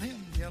called him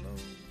Yellow.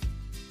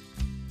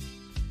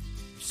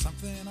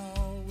 Something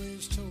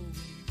always told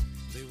me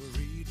they were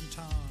reading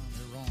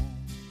Tommy wrong.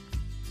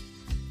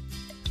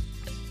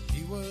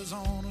 He was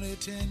only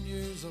 10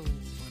 years old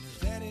when his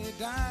daddy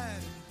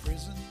died in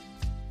prison.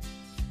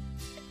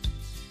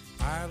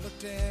 I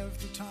looked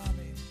after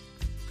Tommy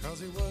 'cause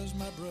he was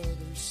my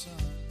brother's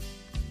son.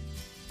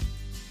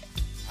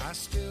 I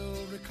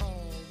still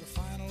recall the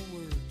final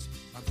words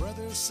my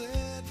brother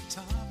said to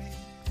Tommy.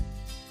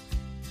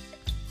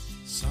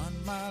 Son,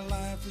 my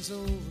life is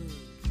over,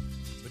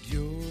 but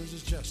yours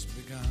has just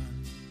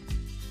begun.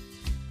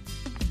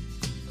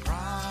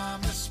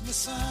 Promise me,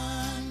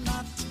 son,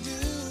 not to do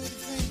the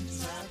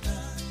things I've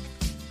done.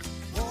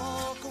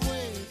 Walk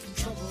away from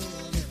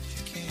trouble if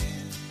you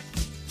can.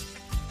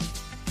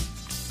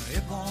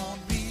 It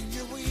won't mean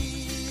you're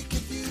weak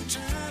if you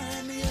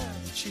turn the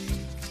other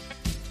cheek.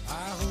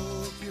 I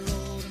hope you're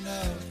old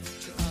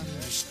enough to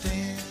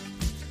understand.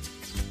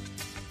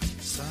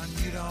 Son,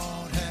 you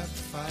don't have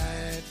to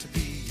fight to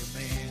be a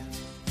man.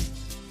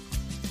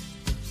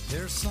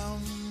 There's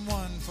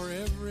someone for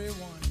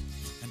everyone,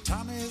 and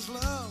Tommy's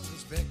love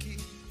was Becky.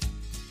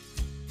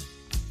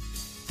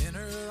 In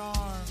her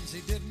arms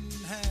he didn't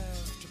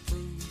have to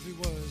prove he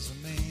was a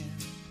man.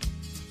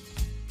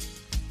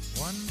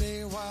 One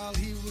day while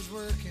he was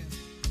working,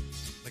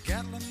 the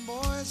Gatlin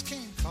boys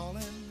came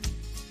calling.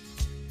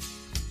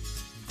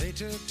 They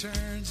took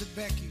turns at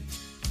Becky,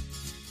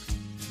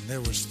 and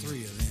there was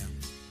 3 of them.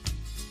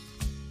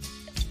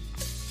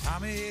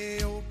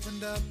 Tommy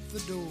opened up the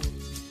door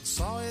and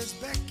saw his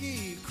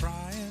Becky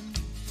crying.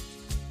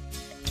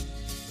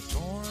 The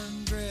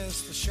torn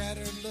dress, the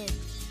shattered look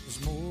was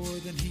more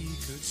than he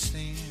could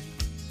stand.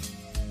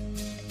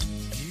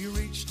 He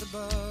reached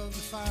above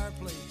the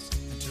fireplace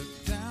and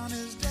took down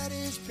his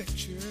daddy's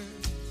picture.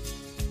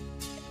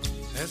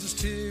 As his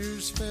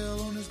tears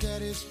fell on his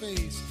daddy's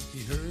face,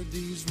 he heard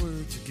these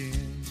words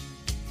again.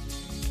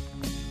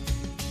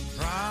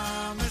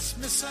 Promise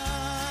me,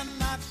 son,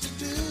 not to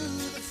do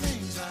the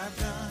things I've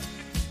done.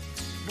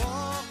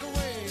 Walk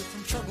away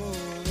from trouble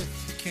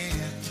if you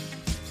can.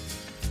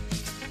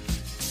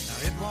 Now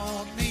it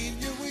won't mean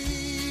you're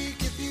weak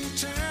if you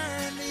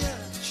turn the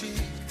other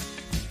cheek.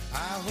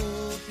 I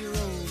hope you're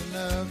old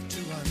enough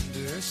to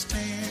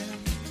understand.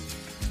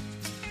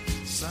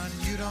 Son,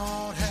 you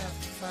don't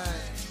have to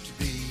fight to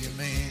be a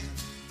man.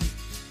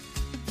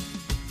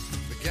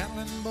 The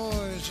Gatlin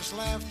boys just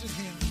laughed at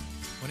him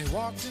when he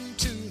walked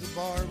into the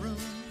bar room.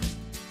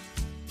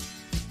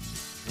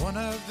 One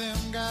of them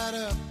got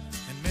up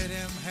and met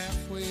him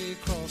halfway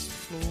across the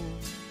floor.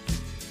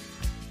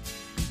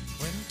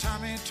 When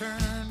Tommy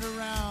turned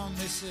around,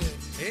 they said,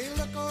 hey,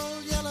 look,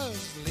 old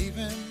Yellow's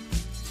leaving.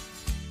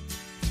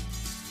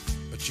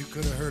 But you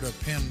could have heard a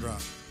pin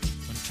drop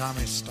when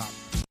Tommy stopped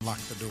and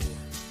locked the door.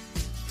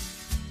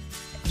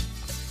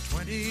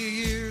 20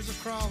 years of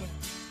crawling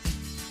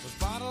was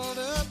bottled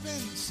up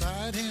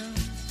inside him.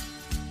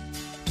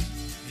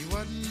 He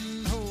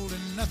wasn't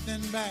holding nothing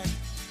back,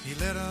 he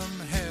let 'em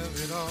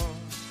have it all.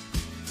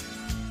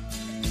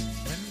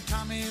 When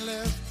Tommy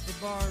left the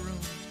barroom,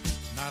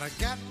 not a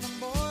Gatlin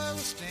boy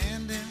was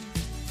standing.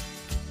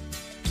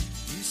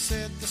 He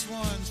said, this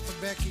one's for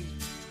Becky,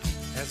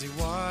 as he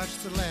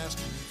watched the last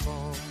one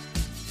fall.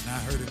 And I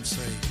heard him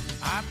say,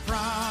 I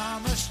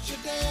promised you,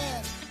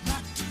 Dad,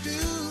 not to do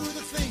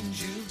the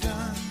things you've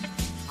done.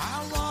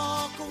 I'll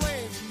walk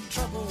away from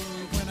trouble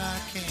when I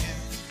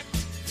can.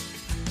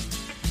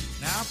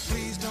 Now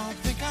please don't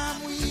think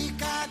I'm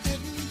weak, I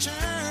didn't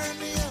turn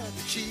the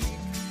other cheek.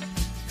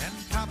 And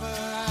Papa,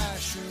 I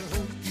sure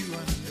hope you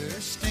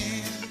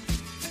understand.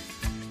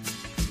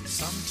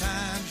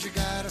 Sometimes you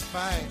gotta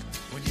fight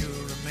when you're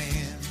a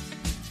man.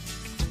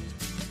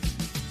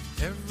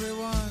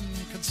 Everyone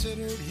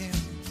considered him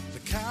the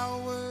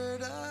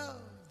coward of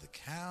the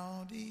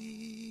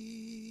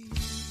county.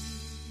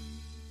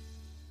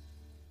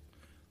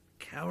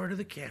 Coward of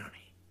the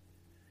county,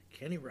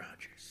 Kenny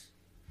Rogers.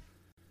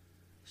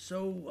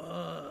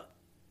 So,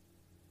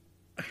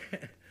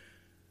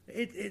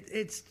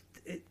 it's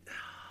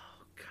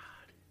oh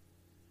God.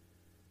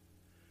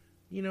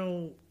 You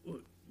know,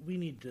 we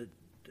need to.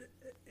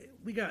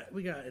 We got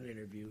an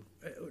interview.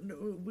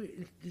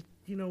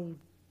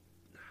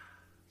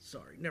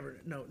 Sorry,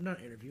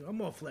 not interview. I'm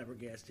all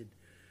flabbergasted.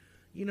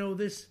 You know,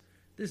 this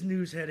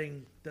news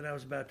heading that I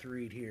was about to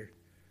read here.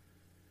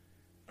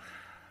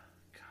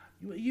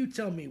 God, you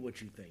tell me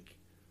what you think,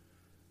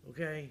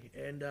 okay?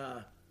 And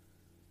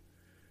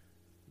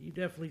you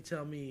definitely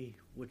tell me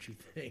what you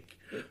think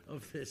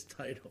of this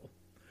title.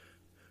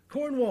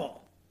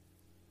 Cornwall.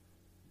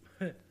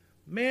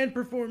 Man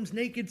performs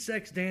naked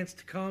sex dance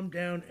to calm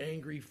down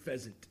angry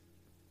pheasant.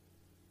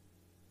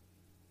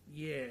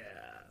 Yeah.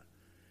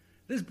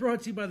 This is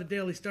brought to you by the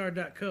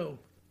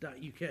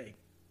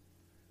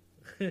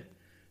dailystar.co.uk.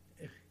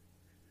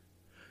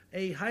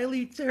 A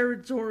highly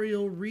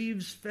territorial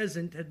Reeves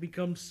pheasant had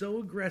become so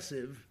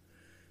aggressive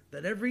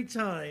that every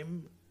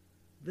time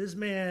this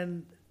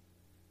man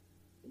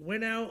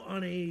went out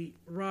on a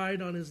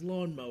ride on his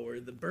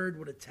lawnmower, the bird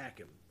would attack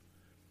him,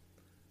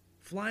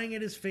 flying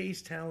at his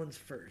face, talons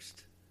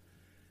first.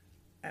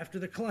 After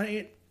the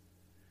client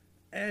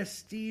asked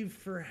Steve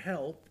for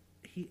help,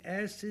 he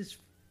asked his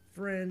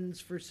friends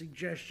for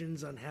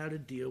suggestions on how to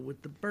deal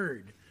with the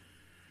bird,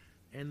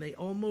 and they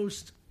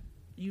almost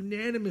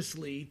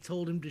unanimously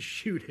told him to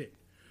shoot it,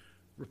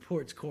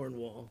 reports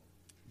Cornwall.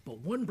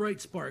 But one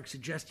bright spark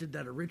suggested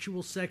that a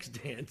ritual sex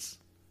dance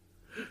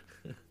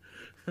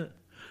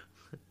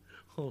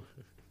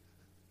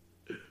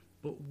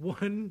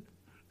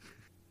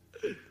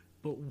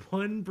But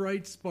one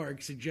bright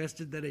spark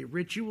suggested that a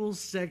ritual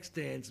sex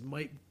dance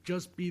might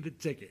just be the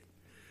ticket.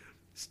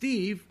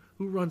 Steve,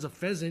 who runs a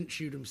pheasant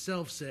shoot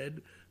himself,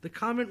 said the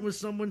comment was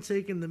someone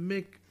taking the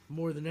mick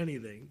more than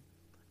anything.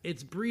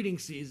 It's breeding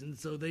season,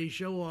 so they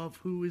show off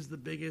who is the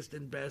biggest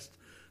and best,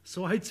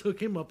 so I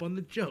took him up on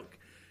the joke.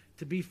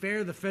 To be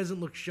fair, the pheasant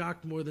looked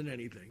shocked more than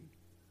anything.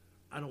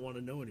 I don't want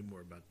to know any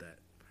more about that.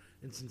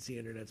 And since the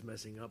internet's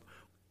messing up.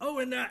 Oh,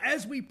 and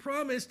as we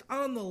promised,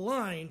 on the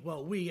line,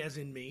 well, we, as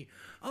in me,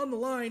 on the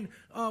line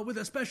with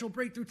a special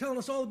breakthrough telling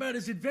us all about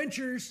his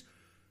adventures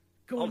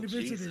going to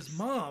visit his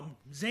mom,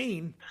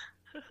 Zane.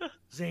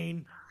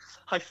 Zane.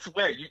 I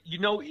swear, you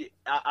know,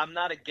 I'm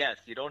not a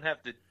guest. You don't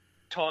have to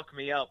talk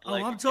me up.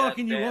 Like I'm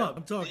talking you up.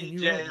 I'm talking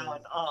you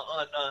up.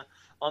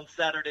 On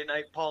Saturday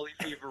Night Pauly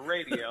Fever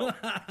Radio.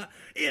 Yeah,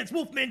 it's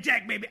Wolfman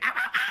Jack, baby. Ow,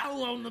 ow,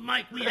 ow, on the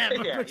mic we have.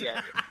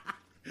 Yeah.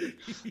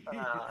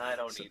 I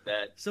don't need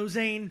that. So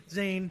Zane,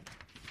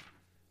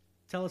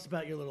 tell us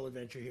about your little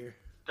adventure here.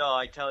 No,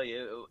 I tell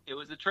you, it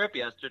was a trip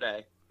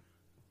yesterday.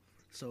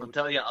 So I'll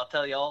tell you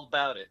all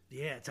about it.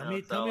 Yeah, tell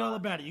me all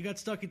about it. You got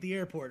stuck at the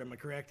airport, am I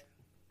correct?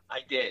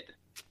 I did.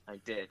 I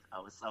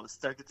was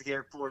stuck at the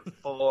airport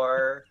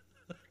for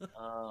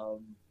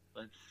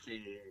let's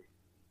see.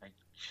 I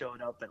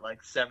showed up at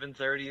like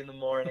 7:30 in the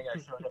morning. I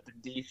showed up in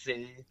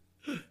DC.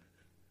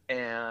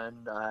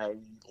 And I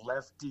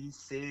left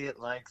DC at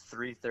like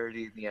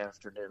 3:30 in the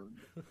afternoon.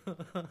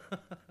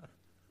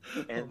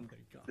 And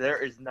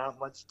there is not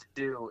much to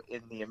do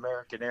in the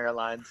American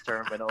Airlines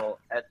terminal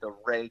at the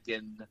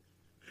Reagan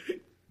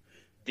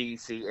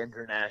DC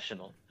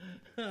International.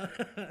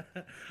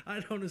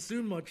 I don't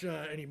assume much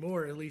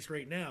anymore, at least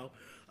right now.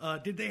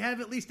 Did they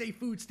have at least a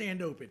food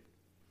stand open?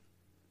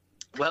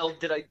 Well,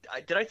 did I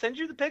send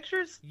you the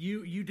pictures?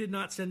 You did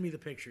not send me the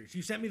pictures.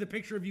 You sent me the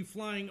picture of you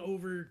flying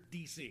over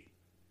DC.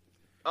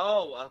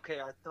 Oh,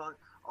 okay. I thought.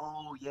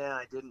 Oh, yeah.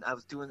 I didn't. I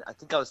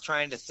think I was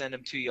trying to send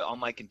them to you on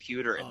my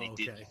computer, and they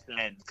didn't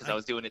send because I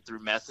was doing it through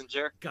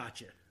Messenger.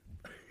 Gotcha.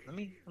 Let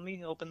me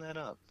open that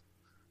up.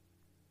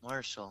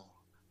 Marshall.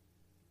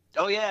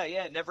 Oh,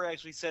 yeah. Never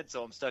actually said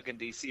so. I'm stuck in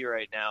D.C.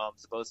 right now. I'm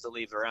supposed to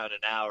leave around an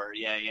hour.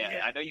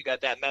 Yeah. I know you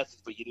got that message,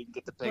 but you didn't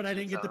get the pictures. But I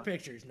didn't get the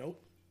pictures.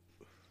 Nope.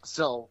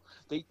 So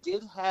they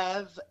did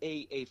have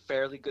a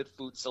fairly good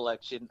food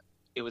selection.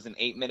 It was an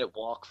 8-minute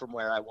walk from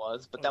where I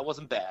was, but that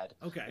wasn't bad.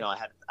 Okay. You know,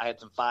 I had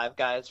some Five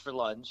Guys for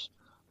lunch,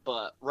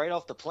 but right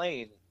off the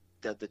plane,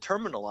 the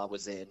terminal I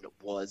was in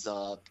was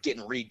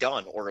getting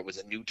redone, or it was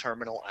a new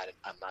terminal.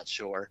 I'm not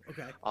sure.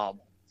 Okay.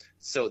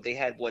 So they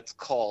had what's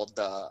called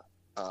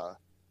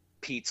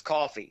Pete's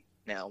Coffee.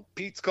 Now,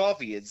 Pete's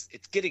Coffee it's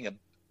getting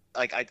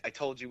like I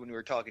told you when we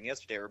were talking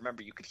yesterday.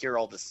 Remember, you could hear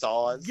all the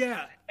saws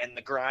and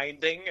the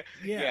grinding.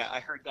 Yeah. I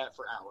heard that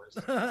for hours.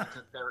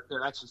 Because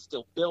they're actually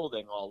still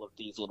building all of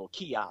these little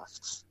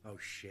kiosks. Oh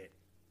shit.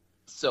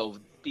 So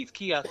these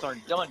kiosks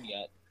aren't done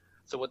yet.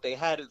 So what they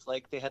had is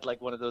they had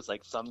one of those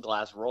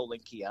sunglass rolling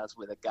kiosks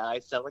with a guy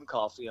selling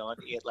coffee on.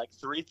 He had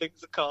 3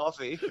 things of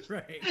coffee.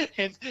 Right.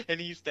 And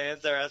he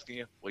stands there asking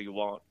you, what do you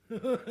want?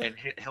 And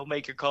he'll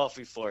make your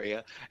coffee for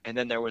you. And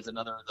then there was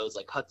another of those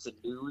Hudson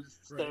News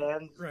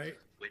stands. Right.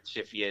 Which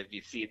if you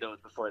see those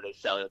before, they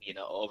sell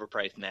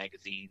overpriced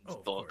magazines,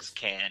 books,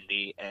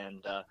 candy,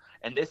 and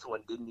this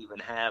one didn't even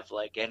have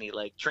any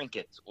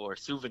trinkets or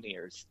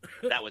souvenirs.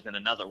 That was in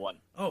another one,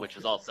 which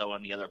was also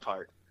on the other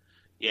part.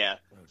 Yeah,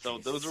 so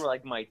those were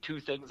my 2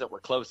 things that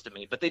were close to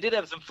me. But they did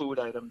have some food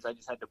items. I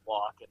just had to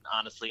walk, and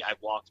honestly, I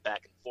walked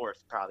back and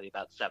forth probably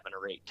about 7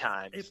 or 8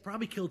 times. It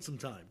probably killed some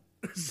time.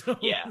 So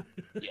Yeah.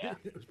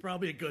 It was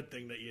probably a good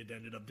thing that you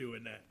ended up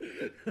doing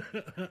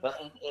that.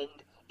 Well, and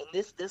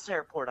this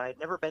airport, I had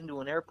never been to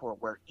an airport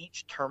where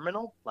each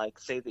terminal,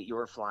 say that you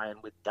were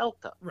flying with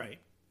Delta. Right.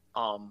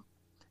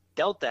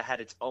 Delta had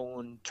its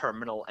own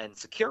terminal and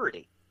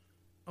security.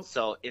 Oh.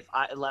 So if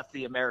I left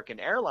the American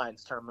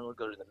Airlines terminal to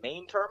go to the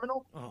main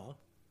terminal,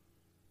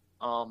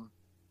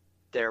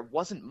 there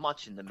wasn't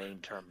much in the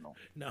main terminal.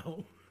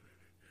 No.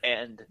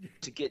 And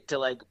to get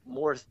to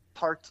more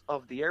parts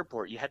of the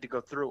airport, you had to go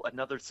through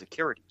another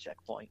security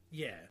checkpoint.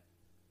 Yeah.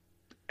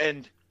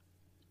 And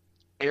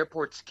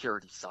airport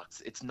security sucks.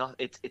 It's not.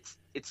 It's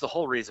the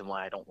whole reason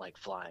why I don't like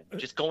flying.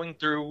 Just going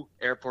through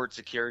airport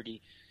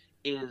security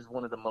is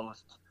one of the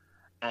most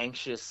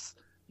anxious,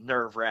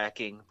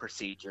 nerve-wracking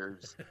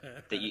procedures.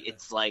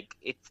 It's like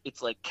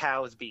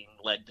cows being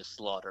led to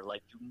slaughter.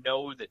 You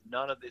know that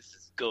none of this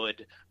is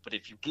good, but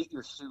if you get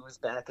your shoes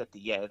back at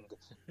the end,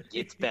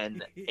 it's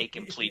been a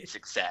complete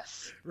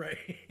success.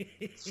 Right.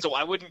 So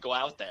I wouldn't go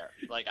out there.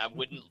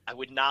 I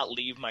would not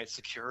leave my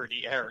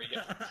security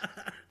area.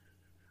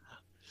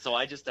 So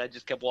I just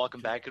kept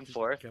walking back and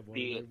forth.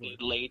 The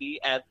lady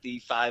at the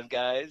Five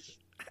Guys,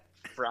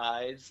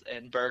 fries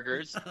and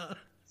burgers,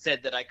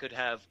 said that I could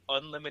have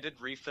unlimited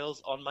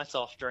refills on my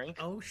soft drink.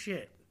 Oh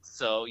shit!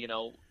 So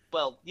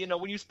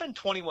when you spend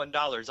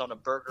 $21 on a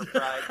burger,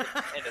 fries,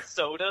 and a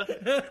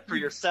soda for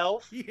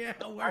yourself,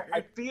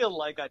 I feel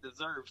like I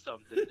deserve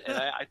something. And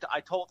I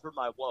told her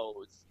my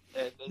woes,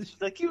 and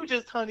she's like, "You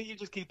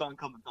just keep on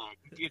coming back.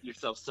 You get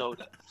yourself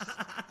soda."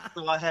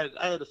 So I had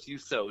a few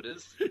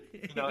sodas.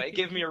 It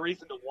gave me a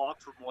reason to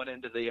walk from one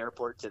end of the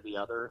airport to the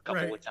other a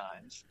couple of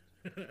times.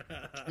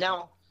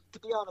 Now, to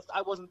be honest,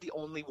 I wasn't the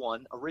only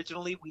one.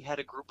 Originally, we had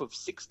a group of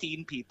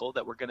 16 people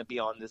that were going to be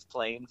on this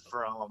plane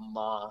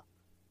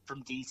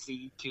from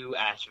D.C. to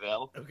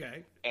Asheville.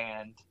 Okay.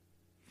 And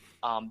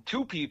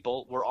 2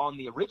 people were on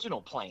the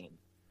original plane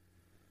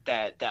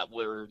that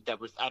was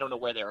I don't know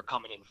where they were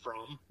coming in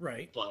from.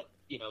 Right. But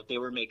they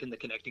were making the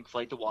connecting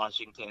flight to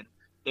Washington.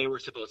 They were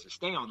supposed to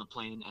stay on the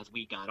plane as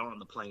we got on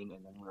the plane,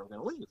 and then we were going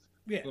to leave.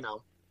 Yeah.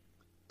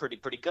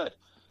 Pretty good.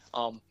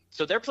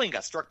 So their plane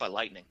got struck by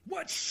lightning.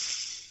 What?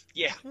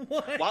 Yeah.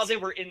 What? While they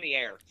were in the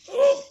air.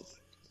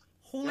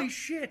 Holy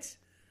shit.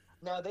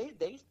 Now they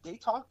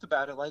talked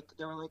about it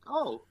they were like,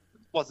 oh,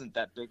 it wasn't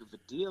that big of a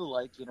deal.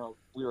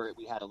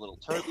 We had a little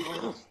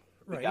turbulence.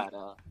 Right. We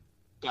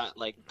got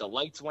the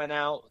lights went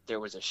out. There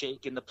was a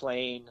shake in the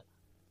plane.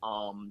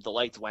 The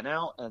lights went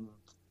out, and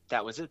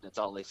that was it. That's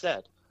all they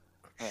said.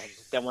 And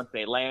then once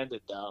they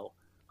landed, though,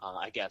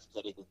 I guess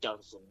that it had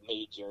done some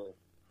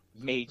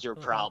major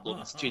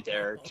problems to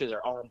their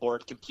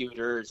onboard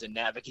computers and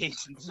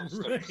navigation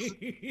systems.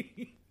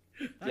 Right.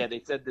 Yeah, they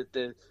said that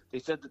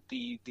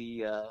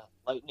the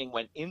lightning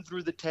went in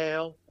through the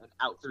tail and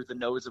out through the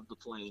nose of the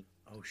plane.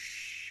 Oh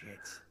shit.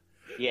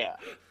 Yeah.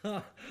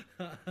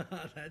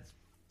 That's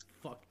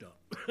fucked up.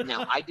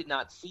 Now, I did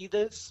not see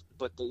this,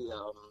 but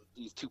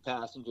these 2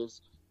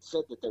 passengers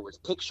said that there was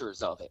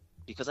pictures of it.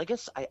 Because I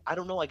guess I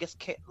don't know. I guess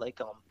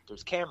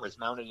there's cameras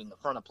mounted in the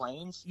front of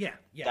planes. Yeah.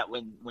 That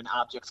when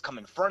objects come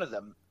in front of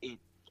them, it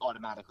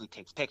automatically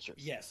takes pictures.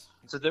 Yes.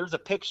 So there's a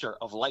picture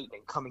of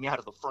lightning coming out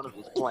of the front of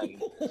his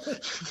plane.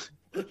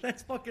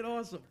 That's fucking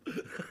awesome.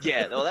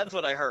 Yeah, no, that's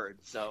what I heard.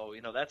 So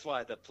that's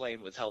why the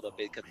plane was held up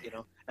because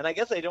and I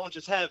guess they don't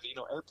just have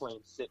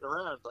airplanes sitting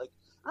around.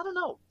 I don't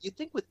know. You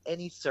think with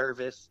any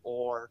service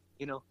or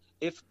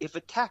if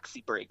a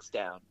taxi breaks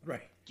down,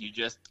 right, you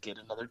just get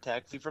another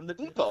taxi from the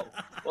depot.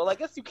 Well, I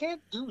guess you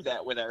can't do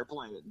that with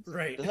airplanes.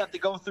 Right. They have to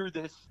go through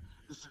this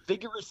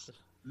vigorous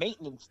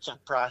maintenance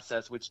check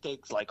process, which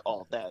takes like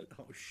all day.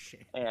 Oh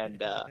shit.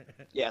 And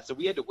yeah, so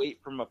we had to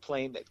wait from a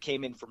plane that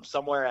came in from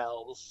somewhere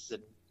else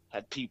and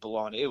had people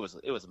on it. It was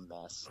a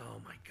mess.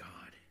 Oh my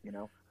god. You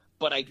know,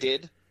 but I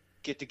did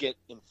get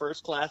in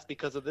first class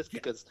because of this,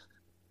 because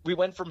we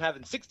went from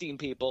having 16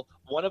 people.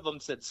 One of them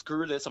said,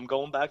 "Screw this, I'm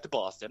going back to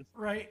Boston."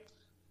 Right.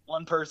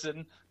 One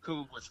person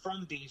who was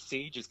from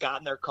DC just got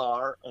in their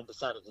car and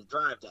decided to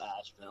drive to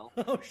Asheville.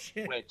 Oh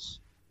shit. Which,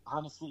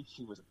 honestly,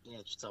 she was a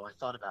bitch. So I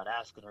thought about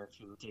asking her if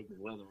she would take me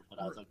with her,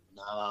 but I was like,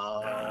 no,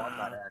 I'm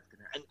not asking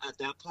her. And at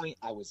that point,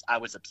 I was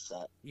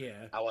upset.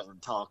 Yeah. I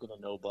wasn't talking to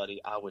nobody.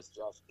 I was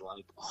just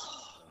like,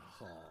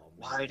 oh,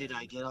 why did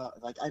I get up?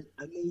 Like, I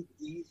made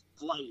these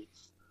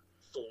flights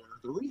for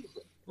the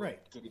reason. Right.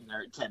 Getting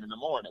there at 10 in the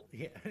morning.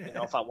 Yeah. You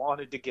know, if I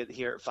wanted to get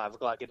here at 5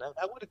 o'clock at night,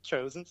 I would have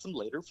chosen some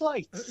later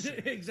flights.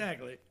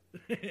 Exactly.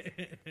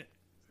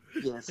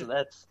 Yeah, so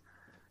that's...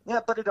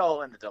 Yeah, but it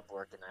all ended up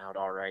working out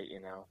all right,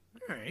 you know.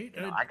 All right.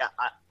 You know,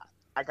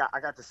 I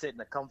got to sit in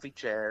a comfy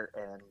chair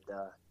and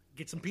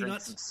get some drink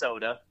peanuts. some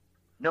soda.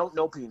 No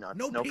peanuts.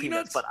 No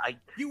peanuts. But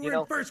you were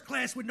in first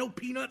class with no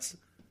peanuts.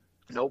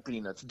 No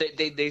peanuts.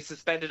 They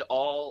suspended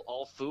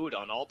all food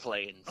on all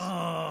planes.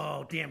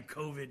 Oh, damn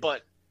COVID.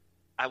 But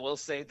I will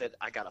say that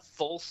I got a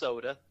full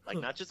soda, like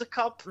not just a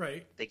cup.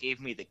 Right. They gave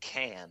me the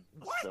can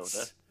of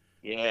soda.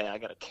 Yeah, I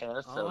got a can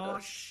of soda. Oh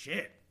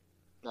shit.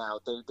 Now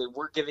they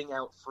were giving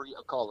out free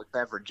alcoholic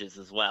beverages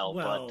as well.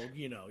 Well, but,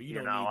 you don't need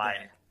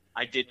that.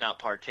 I did not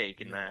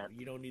partake in that.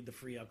 You don't need the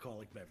free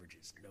alcoholic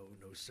beverages.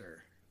 No,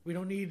 sir. We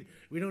don't need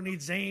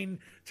Zane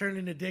turning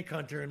into Dick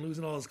Hunter and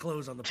losing all his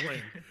clothes on the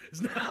plane.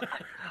 It's not...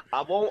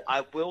 I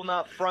will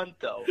not front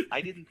though. I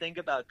didn't think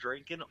about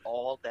drinking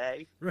all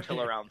day till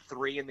around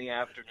 3 in the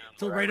afternoon.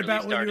 So right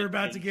about when you were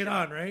about to get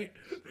on, right?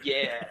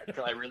 Yeah,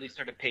 until I really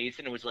started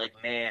pacing. It was like,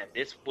 man,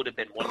 this would have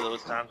been one of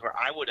those times where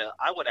I would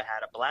have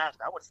had a blast.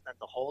 I would have spent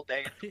the whole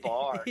day at the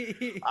bar.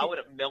 I would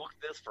have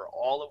milked this for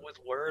all it was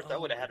worth. I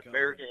would have had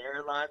American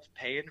Airlines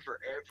paying for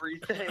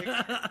everything.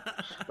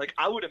 Like,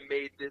 I would have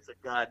made this a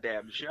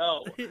goddamn show. And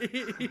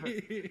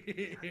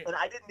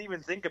I didn't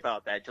even think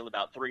about that till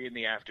about 3 in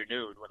the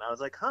afternoon when I was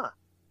like, huh,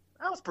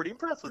 I was pretty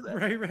impressed with that.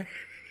 Right.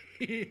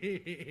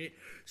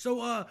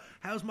 So,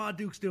 how's Ma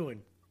Dukes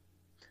doing?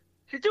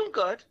 She's doing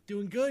good.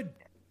 Doing good?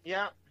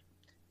 Yeah.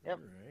 Yep.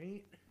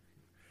 Right.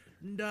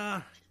 And,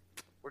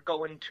 we're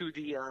going to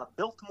the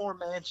Biltmore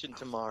Mansion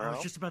tomorrow. I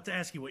was just about to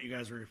ask you what you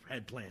guys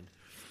had planned.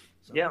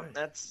 So, yeah,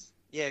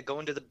 right.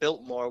 Going to the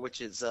Biltmore, which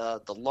is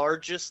the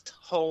largest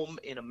home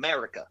in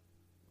America.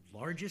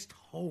 Largest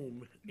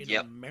home in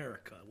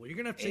America. Well, you're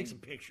gonna have to take some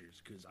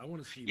pictures because I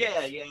want to see. Yeah,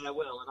 I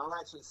will, and I'll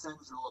actually send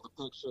you all the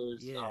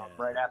pictures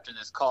right after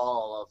this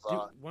call. Dude,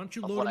 why don't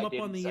you load them up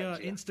on the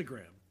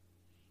Instagram?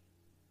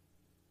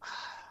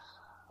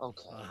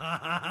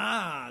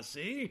 Okay.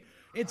 See,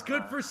 it's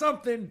good for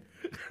something.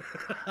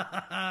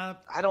 I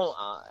don't.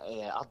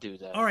 I'll do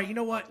that. All right, you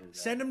know what?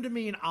 Send them to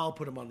me, and I'll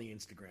put them on the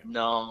Instagram.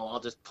 No, I'll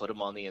just put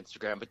them on the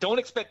Instagram, but don't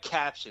expect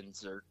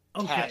captions or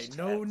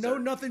no,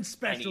 nothing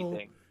special.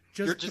 Anything.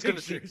 You're just going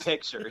to see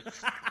pictures.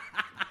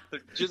 They're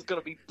just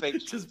going to be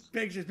pictures. Just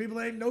pictures. People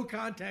ain't no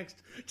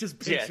context. Just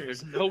pictures. Yeah,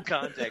 there's no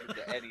context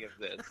to any of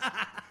this.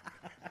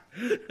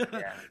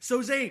 Yeah.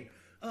 So Zane,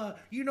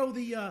 you know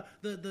the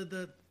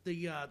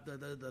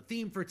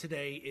theme for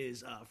today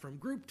is from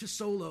group to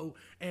solo,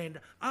 and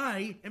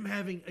I am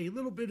having a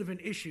little bit of an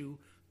issue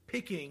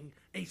picking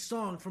a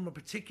song from a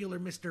particular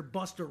Mr.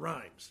 Busta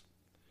Rhymes,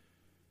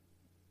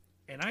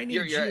 and I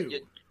need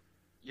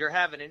You're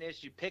having an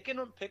issue picking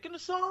a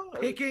song?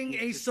 Picking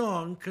a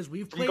song, because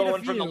we've played a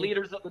few. From the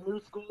leaders of the new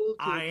school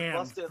to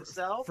Busta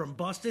himself? From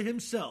Busta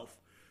himself.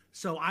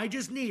 So I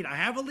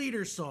have a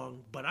leader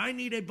song, but I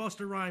need a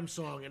Busta Rhymes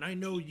song, and I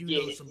know you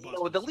know some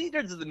Busta. The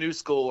leaders of the new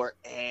school were,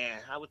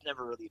 I was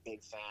never really a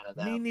big fan of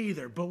them. Me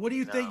neither, but what do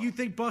you think? You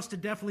think Busta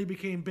definitely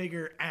became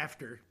bigger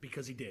after,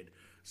 because he did.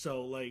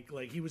 So,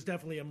 like he was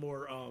definitely a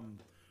more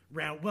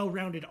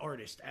well-rounded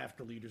artist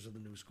after leaders of the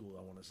new school,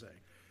 I want to say.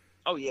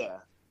 Oh, yeah.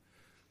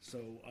 So,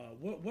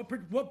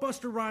 what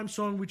Busta Rhymes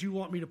song would you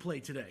want me to play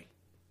today?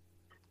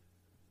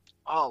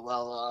 Oh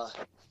well,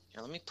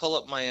 let me pull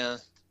up my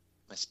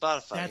my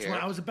Spotify. That's here.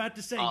 what I was about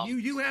to say.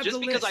 You have just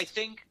the because list.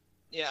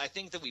 I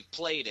think that we've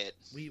played it.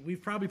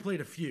 We've probably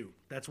played a few.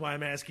 That's why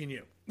I'm asking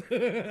you.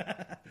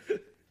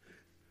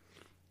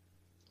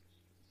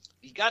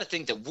 You got to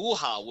think that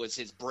Woo-Ha was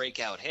his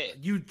breakout hit.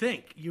 You'd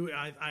think.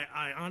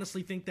 I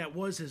honestly think that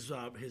was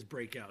his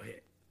breakout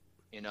hit.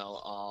 You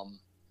know,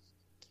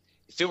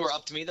 if it were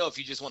up to me, though, if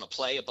you just want to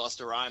play a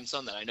Busta Rhymes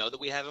song that I know that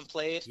we haven't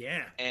played,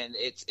 and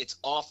it's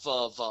off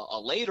of a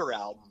later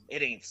album,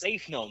 It Ain't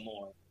Safe No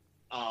More,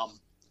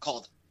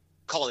 called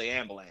Call the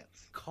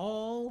Ambulance.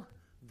 Call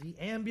the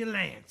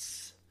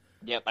Ambulance.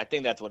 Yep, I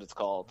think that's what it's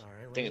called. All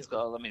right, I think it's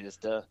called. Let me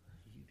just. You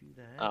do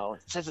that. Oh,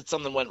 it says that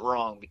something went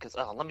wrong because.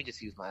 Oh, let me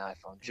just use my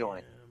iPhone.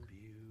 Join.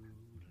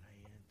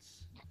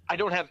 Ambulance. I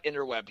don't have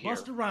interweb here.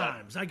 Busta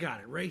Rhymes. I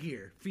got it right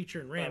here,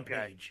 featuring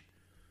Rampage.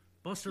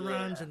 Okay. Busta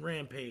Rhymes and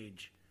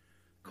Rampage.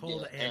 Call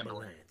the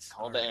Ambulance.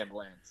 Call the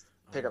Ambulance.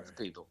 Pick up the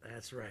people.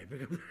 That's right.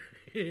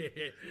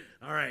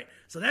 All right.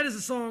 So that is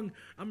the song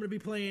I'm going to be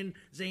playing.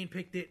 Zane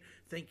picked it.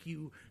 Thank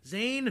you,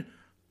 Zane.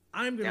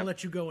 I'm going to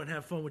let you go and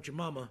have fun with your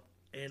mama.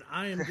 And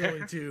I am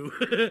going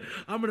to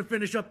I'm going to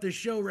finish up this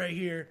show right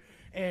here.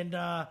 And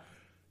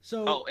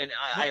so. Oh, and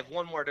I have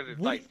one word of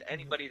advice to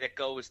anybody that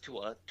goes to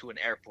an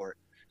airport.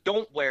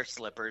 Don't wear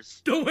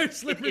slippers. Don't wear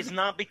slippers. It is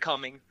not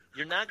becoming.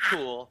 You're not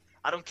cool.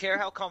 I don't care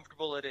how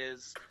comfortable it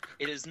is.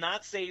 It is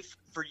not safe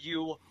for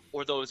you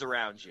or those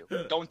around you.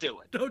 Don't do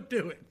it. Don't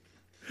do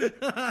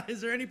it.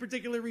 Is there any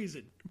particular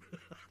reason?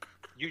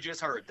 You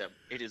just heard them.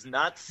 It is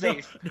not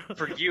safe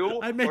for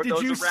you I meant, or did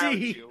those you around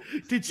see- you.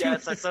 did you-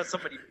 Yes, I saw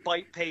somebody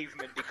bite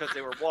pavement because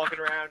they were walking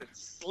around in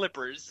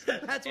slippers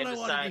That's and what I wanted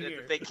to decided hear.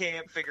 that they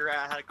can't figure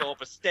out how to go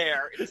up a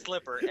stair in a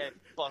slipper and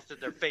busted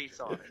their face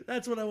on it.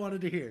 That's what I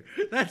wanted to hear.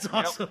 That's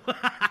awesome.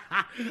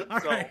 All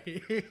So, right.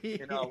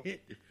 you know,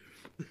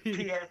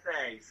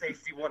 PSA,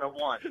 Safety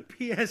 101.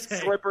 PSA.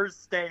 Slippers,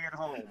 stay at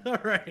home. All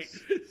right.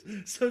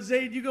 So,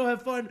 Zane, you go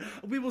have fun.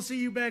 We will see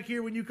you back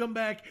here when you come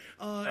back.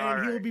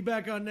 And he'll be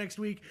back on next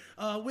week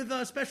with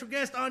a special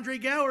guest, Andre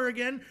Gower,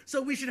 again.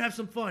 So we should have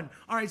some fun.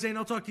 All right, Zane,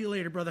 I'll talk to you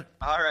later, brother.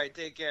 All right,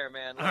 take care,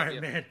 man. Love All right,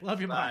 you. man. Love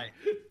you. Bye.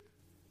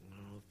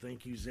 Well,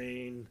 thank you,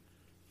 Zane,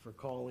 for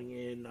calling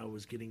in. I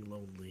was getting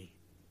lonely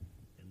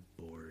and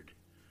bored.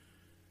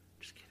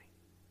 Just kidding.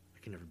 I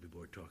can never be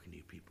bored talking to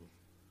you people.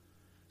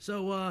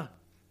 So,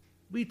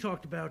 we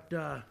talked about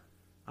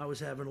I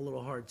was having a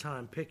little hard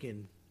time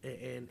picking,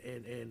 and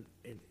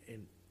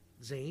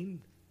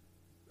Zane,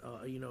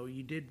 you know,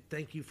 you did.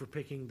 Thank you for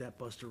picking that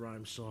Busta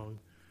Rhymes song,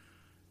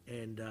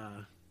 and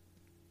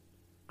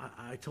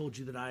I told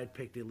you that I had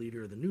picked a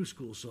Leader of the New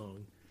School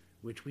song,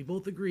 which we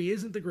both agree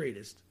isn't the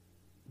greatest,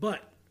 but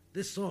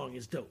this song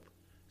is dope.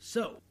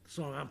 So the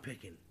song I'm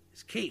picking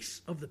is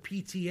Case of the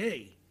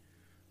PTA,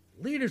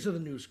 Leaders of the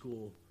New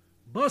School,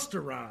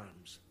 Busta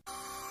Rhymes.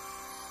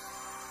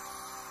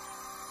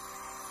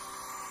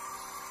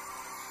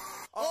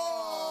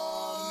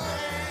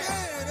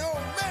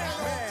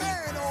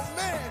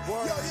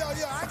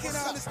 Yo, I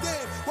cannot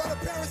understand why the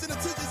parents and the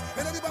teachers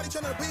and everybody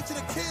trying to appeal to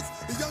the kids,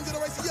 the young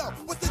generation. Yo,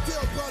 what's the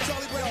deal, bro,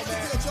 Charlie Brown? What's the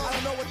deal, Charlie? I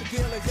don't know what the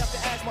deal is. You have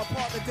to ask my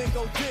partner, then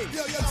go dig.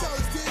 Yo, tell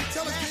us, D.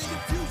 Tell us, D.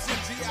 Confusion,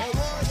 G. Oh,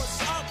 word, what's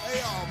up?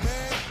 Hey, oh,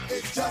 man.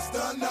 It's just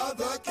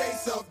another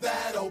case of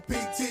that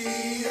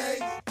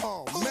OPTA.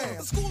 Oh, man.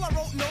 At school, I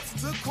wrote notes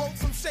to quote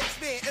from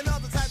Shakespeare and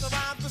other types of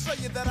rhymes to show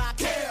you that I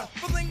care.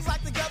 For things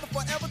like Together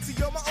Forever to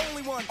You're My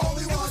Only One.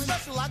 Only It one. was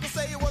special, I could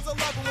say it was a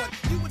loving one.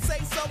 You would say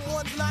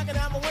someone's knocking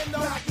at my window.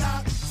 Knock,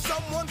 knock.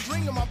 Someone's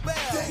ringing my bell.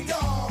 Ding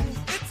dong.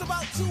 It's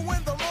about 2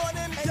 in the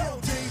morning. Hey, yo,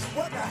 G,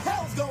 what the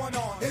hell's going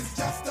on? It's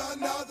just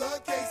another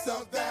case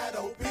of that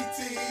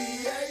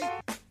OPTA.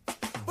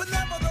 But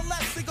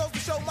nevertheless, it goes to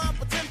show my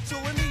potential.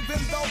 And even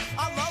though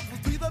our love was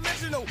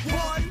three-dimensional,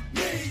 1,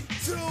 Me,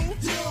 2,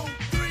 you,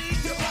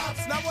 3, your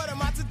pops. Now what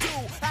am I to do?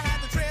 I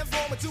had to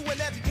transform into an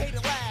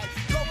educated lad.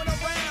 Going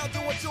around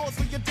doing chores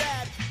for your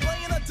dad.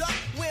 Playing a duck,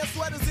 wearing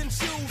sweaters and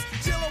shoes.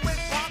 Chilling with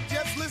pop,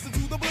 just listen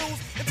to the blues.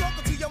 And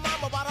talking to your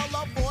mom about her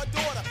love for her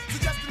daughter.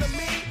 Suggesting to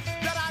me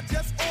that I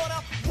just order.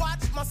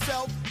 Watch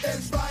myself,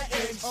 Inch by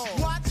inch.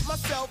 watch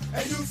myself,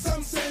 And use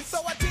some sense.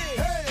 so I did.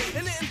 Hey.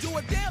 And didn't do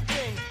a damn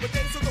thing. But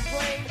they took the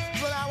blame,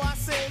 so now I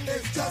sin.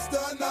 It's just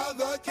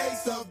another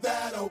case of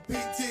that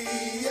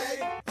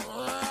OPTA.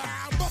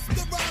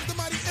 Busta Rhymes, the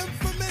mighty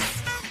infamous,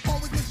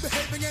 always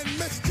misbehaving and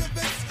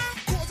mischievous,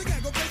 causing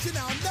aggravation.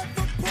 I'll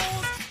never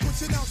pause,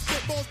 pushing out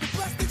spitballs to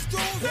plastic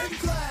straws in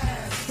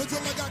class. Until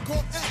I got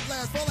caught at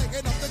last, falling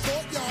up the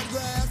courtyard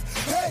grass.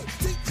 Hey,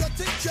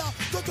 teacher,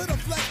 go to the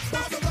flex.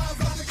 Busta Rhymes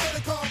like a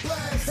kid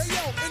complex. Hey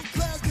yo, in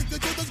class, get the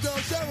this girl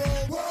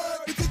Cheryl. Word,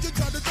 the teacher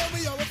tried to tell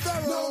me you're a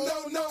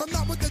pharaoh. No, I'm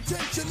not with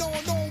attention, no,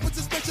 with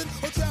suspicion.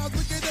 Or child's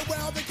wicked and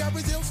wild that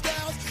carries ill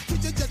styles.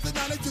 Teacher just a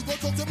knowledge to go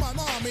talk to my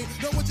mommy.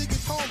 Now when she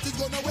gets home, she's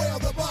gonna wail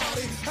the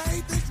body. I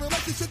hate this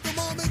relationship, the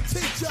mom and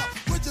teacher.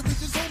 When she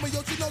reaches home, yo,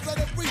 she knows how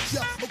to reach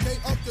ya. Okay,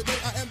 up to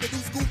date, I am the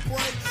new school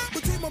brain.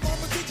 Between my mom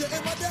and teacher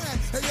and my dad.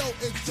 Hey yo,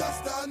 it's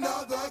just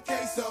another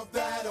case of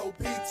that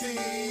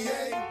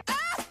OPTA.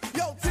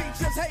 Yo,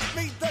 teachers hate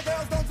me, the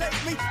girls don't take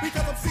me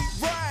because I'm seat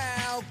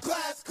round.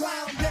 Class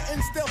clown,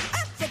 Getting still,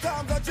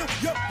 sometimes I do,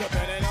 yup,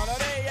 depending on the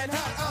day and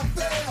how I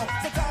feel.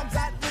 Sometimes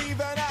I leave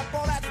an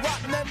apple that's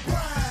rotten and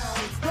brown.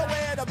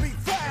 Nowhere to be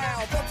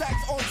found. No tax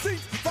on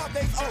seats, 5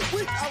 days a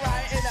week.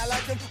 Alright, in that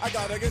lesson, I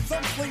gotta get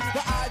some sleep,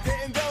 but I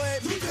didn't do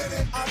it. You did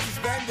it. I'm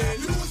suspended.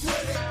 You was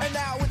with it. And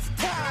now it's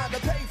time to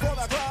pay for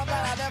the crime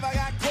that I never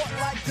got caught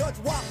like Judge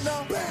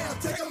Wapner. Bam,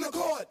 take him to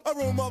court. A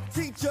room of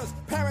teachers,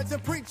 parents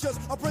and preachers,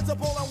 a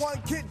principal and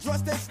one kid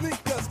dressed in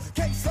sneakers.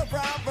 Case of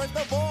Brown versus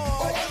the boy.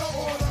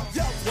 Order.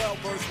 Yo, 12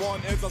 verse 1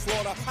 is a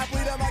slaughter. I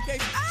pleaded my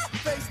case,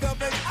 face to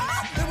face.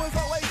 It was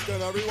a waste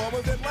and everyone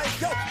was in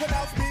place. Yo,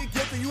 pronounce me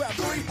guilty. You have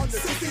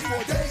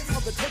 364 days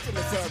of detention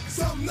to serve.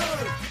 Some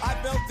nerve. I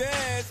felt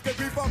this could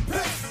be from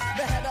piss.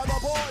 The head of the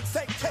board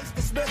say case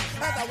dismissed.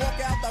 As I walk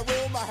out the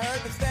room, I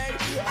heard them say,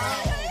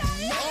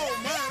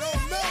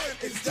 Oh man,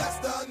 it's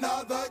just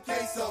another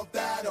case of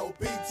that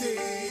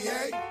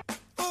OPTA.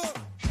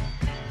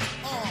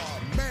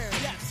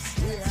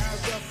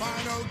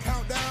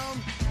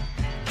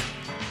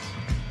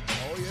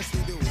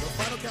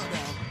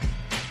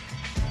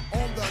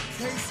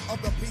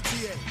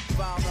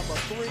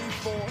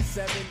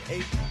 7, 8,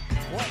 20,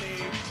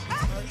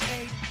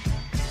 38,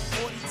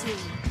 42.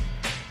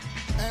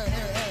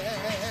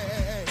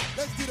 Hey.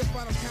 Let's do the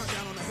final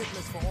countdown on the hit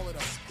list for all of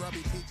the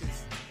scrubby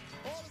teachers.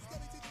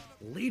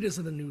 Leaders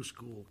of the new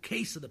school,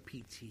 case of the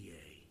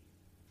PTA,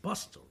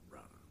 Busta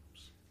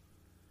Rhymes.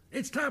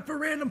 It's time for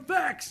random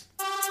facts.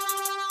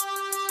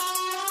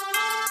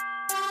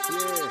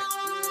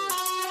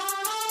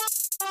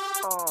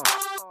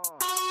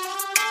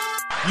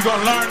 You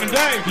gonna learn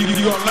today.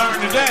 You gonna learn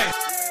today.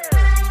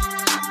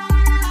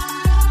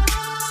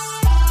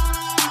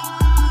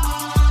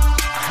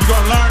 You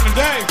gonna learn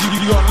today.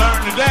 You gonna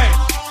learn today.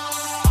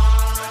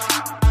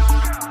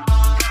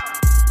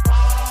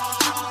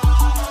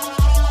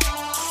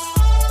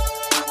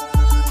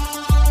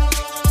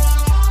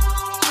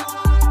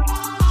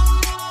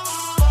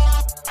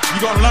 You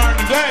gonna learn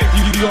today.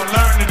 You gonna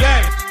learn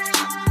today.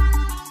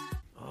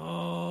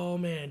 Oh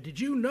man, did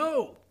you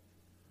know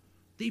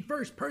the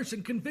first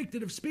person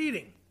convicted of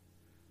speeding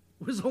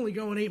was only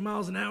going 8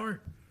 miles an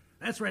hour?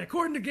 That's right.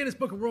 According to Guinness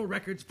Book of World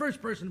Records,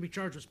 first person to be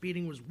charged with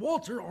speeding was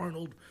Walter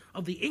Arnold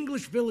of the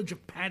English village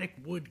of Paddock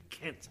Wood,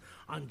 Kent.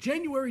 On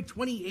January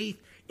 28th,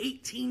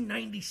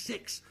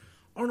 1896,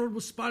 Arnold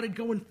was spotted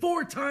going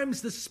 4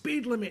 times the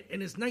speed limit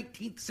in his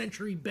 19th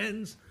century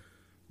Benz.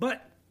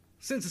 But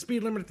since the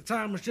speed limit at the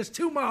time was just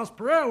 2 miles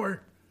per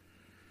hour,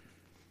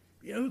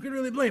 who could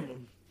really blame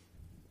him?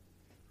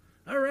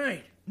 All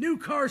right. New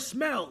car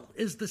smell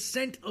is the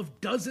scent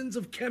of dozens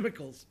of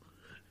chemicals.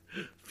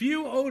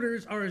 Few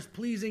odors are as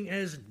pleasing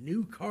as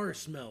new car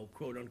smell,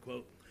 quote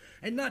unquote.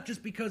 And not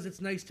just because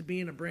it's nice to be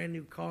in a brand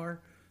new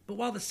car, but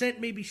while the scent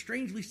may be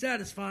strangely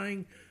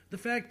satisfying, the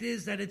fact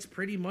is that it's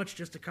pretty much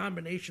just a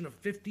combination of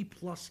 50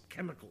 plus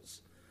chemicals,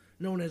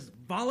 known as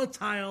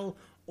volatile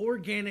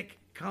organic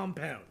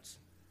compounds,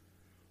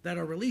 that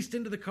are released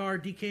into the car,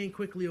 decaying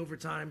quickly over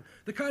time.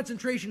 The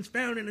concentrations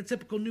found in a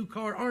typical new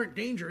car aren't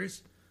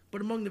dangerous,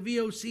 but among the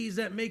VOCs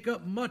that make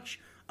up much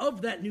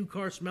of that new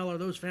car smell are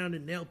those found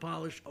in nail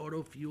polish,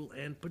 auto fuel,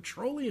 and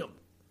petroleum.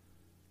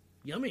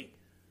 Yummy.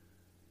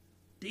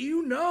 Do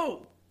you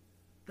know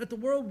that the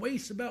world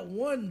wastes about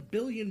 1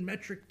 billion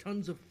metric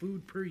tons of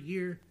food per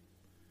year?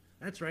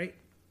 That's right.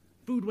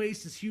 Food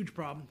waste is a huge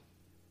problem.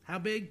 How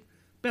big?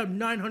 About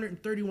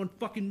 931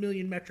 fucking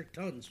million metric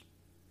tons.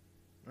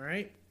 All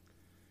right?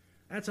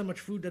 That's how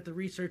much food that the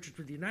researchers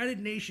with the United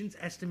Nations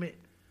estimate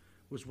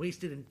was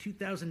wasted in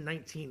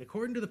 2019,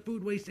 according to the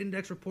Food Waste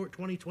Index Report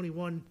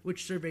 2021,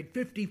 which surveyed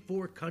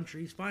 54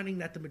 countries, finding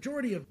that the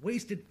majority of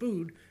wasted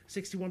food,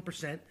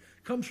 61%,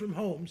 comes from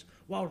homes,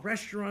 while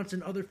restaurants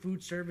and other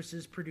food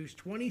services produce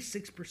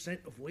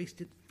 26% of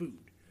wasted food.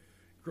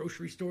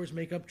 Grocery stores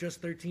make up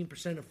just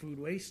 13% of food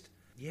waste.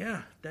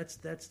 Yeah, that's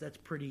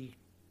pretty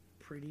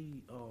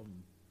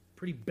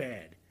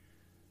bad.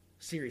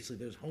 Seriously,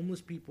 there's homeless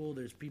people,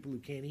 there's people who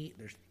can't eat,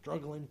 they're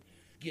struggling.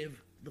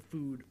 Give the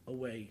food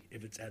away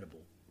if it's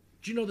edible.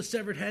 Did you know the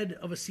severed head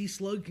of a sea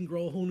slug can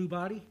grow a whole new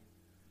body?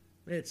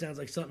 It sounds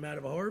like something out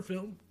of a horror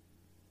film,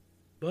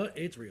 but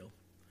it's real.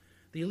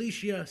 The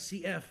Alicia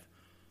CF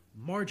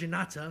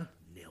marginata,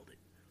 nailed it,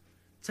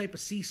 type of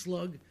sea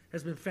slug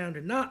has been found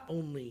to not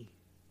only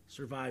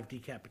survive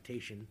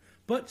decapitation,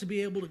 but to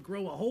be able to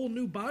grow a whole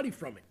new body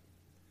from it.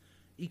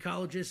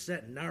 Ecologists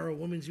at Nara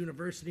Women's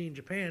University in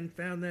Japan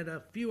found that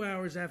a few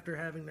hours after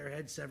having their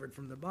heads severed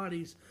from their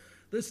bodies,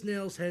 the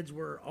snails' heads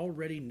were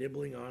already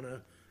nibbling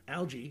on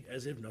algae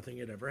as if nothing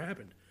had ever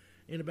happened.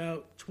 In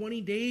about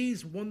 20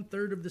 days,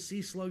 1/3 of the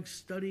sea slugs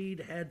studied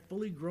had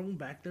fully grown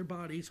back their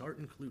bodies, heart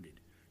included.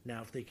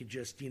 Now, if they could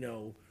just, get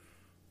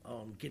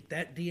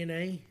that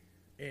DNA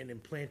and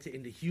implant it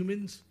into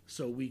humans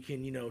so we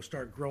can,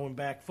 start growing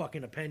back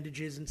fucking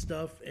appendages and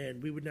stuff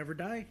and we would never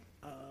die,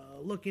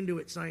 look into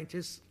it,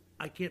 scientists.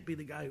 I can't be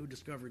the guy who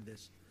discovered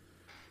this.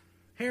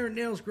 Hair and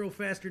nails grow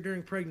faster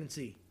during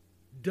pregnancy.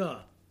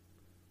 Duh.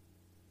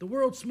 The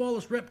world's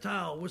smallest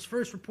reptile was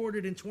first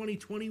reported in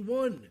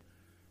 2021.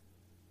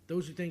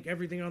 Those who think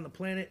everything on the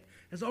planet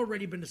has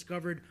already been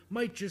discovered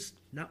might just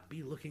not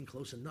be looking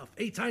close enough.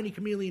 A tiny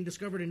chameleon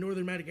discovered in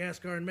northern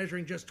Madagascar and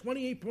measuring just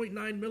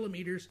 28.9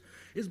 millimeters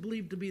is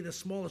believed to be the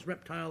smallest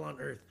reptile on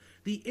Earth.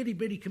 The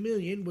itty-bitty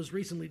chameleon was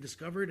recently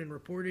discovered and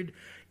reported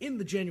in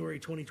the January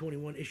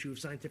 2021 issue of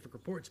Scientific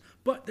Reports.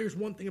 But there's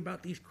one thing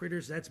about these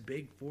critters that's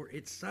big for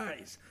its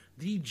size.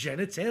 The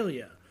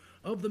genitalia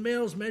of the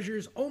males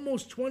measures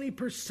almost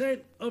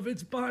 20% of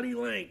its body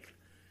length.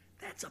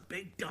 That's a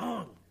big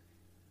dong.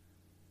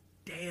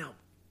 Damn.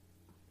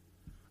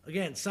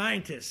 Again,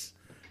 scientists,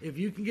 if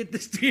you can get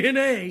this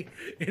DNA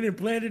and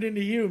implant it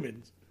into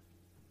humans,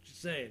 just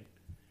saying.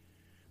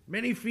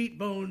 Many feet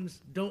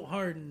bones don't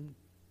harden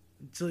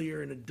until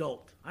you're an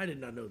adult. I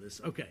did not know this.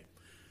 Okay.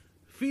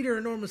 Feet are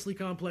enormously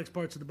complex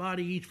parts of the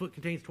body. Each foot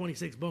contains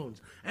 26 bones,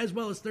 as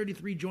well as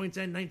 33 joints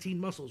and 19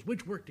 muscles,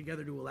 which work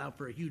together to allow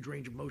for a huge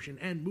range of motion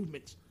and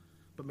movements.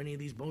 But many of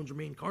these bones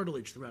remain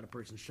cartilage throughout a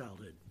person's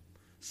childhood,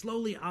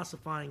 slowly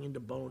ossifying into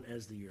bone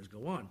as the years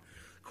go on.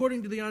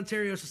 According to the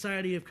Ontario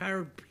Society of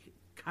Chiropodists,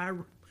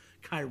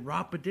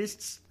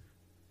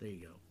 there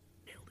you go,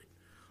 nailed it.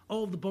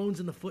 all of the bones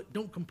in the foot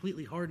don't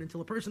completely harden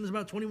until a person is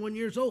about 21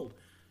 years old.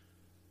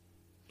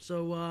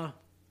 So,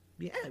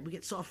 yeah, we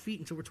get soft feet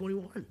until we're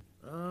 21.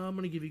 I'm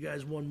going to give you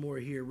guys one more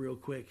here real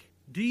quick.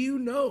 Do you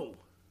know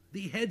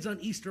the heads on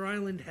Easter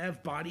Island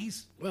have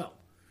bodies? Well,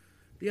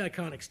 the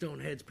iconic stone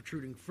heads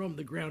protruding from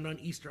the ground on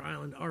Easter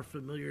Island are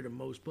familiar to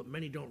most, but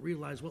many don't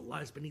realize what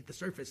lies beneath the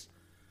surface.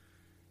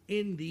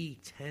 In the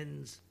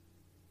tens,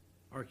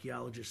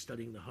 archaeologists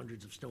studying the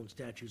hundreds of stone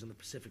statues on the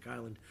Pacific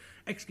Island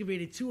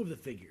excavated 2 of the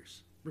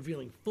figures,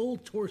 revealing full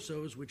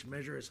torsos which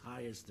measure as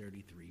high as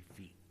 33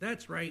 feet.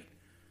 That's right.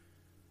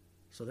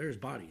 So there's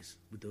bodies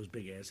with those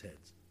big-ass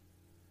heads.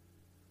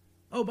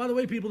 Oh, by the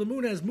way, people, the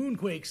moon has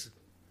moonquakes.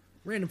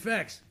 Random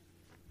facts.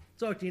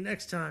 Talk to you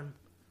next time.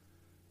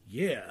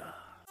 Yeah.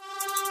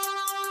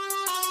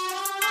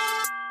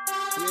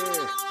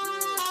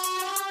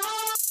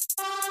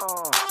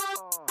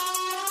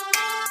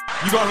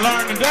 You gonna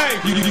learn today.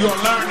 You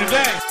gonna learn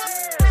today.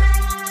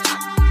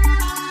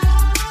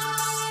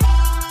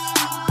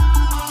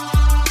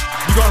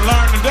 You gonna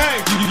learn today.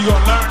 You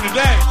gonna learn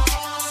today.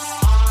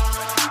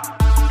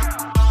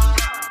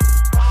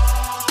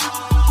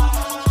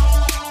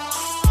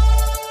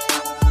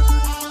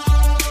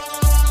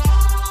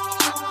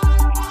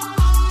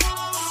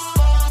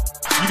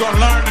 You gonna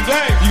learn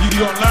today. You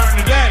gonna learn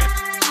today.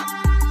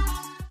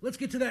 Let's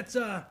get to that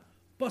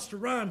Busta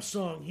Rhymes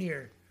song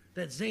here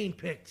that Zane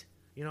picked.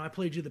 You know, I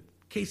played you the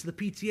case of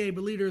the PTA,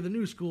 but leader of the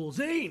new school,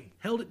 Zane,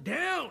 held it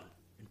down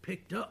and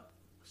picked up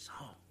a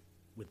song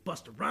with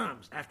Busta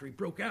Rhymes after he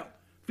broke out,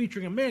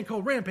 featuring a man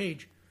called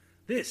Rampage.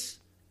 This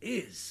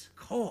is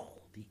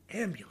Call the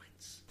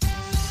Ambulance.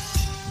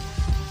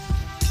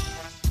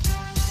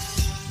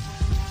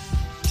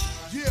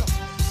 Yeah.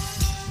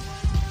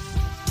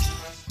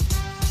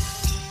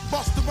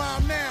 Bust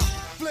around now,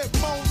 flip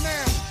mode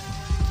now.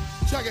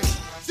 Check it.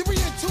 See, we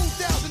in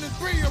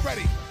 2003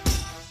 already.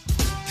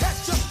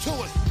 Catch up to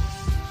it.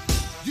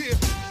 Yeah,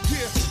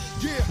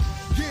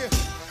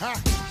 huh?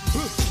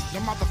 The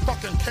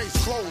motherfucking case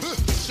closed.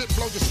 Shit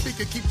blow your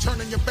speaker, keep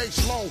turning your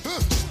bass low.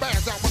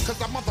 Spaz out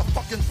because I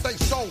motherfucking say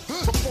so.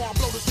 Before I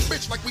blow this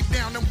bitch like we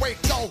down in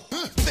Waco.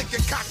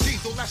 Thinking cock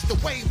diesel, that's the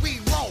way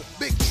we roll.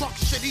 Big truck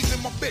shit,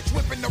 even my bitch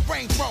whipping the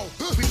Range Rover.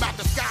 We bout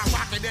to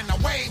skyrocket and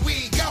away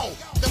we go.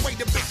 The way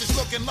the bitches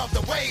looking, love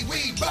the way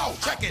we blow.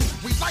 Check it,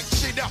 we light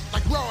shit up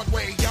like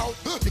Broadway, yo.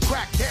 The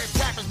crackhead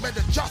rappers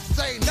better just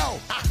say no.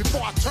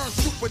 Before I turn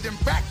super, then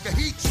back the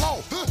heat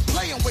slow.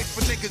 Lay and wait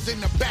for niggas in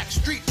the back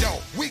street,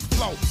 though. Weak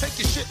flow, take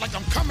your shit like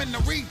I'm coming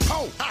to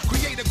repo.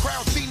 Create a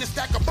crowd scene and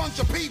stack a bunch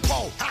of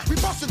people. We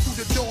busting through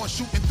the door and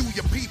shooting through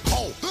your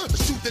peephole. The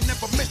shoot that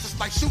never misses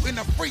like shooting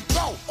a free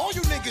throw. All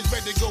you niggas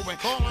ready to go and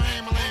call an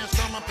ambulance,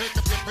 come and pick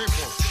up your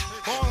people.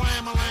 Call an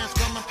ambulance,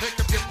 come and pick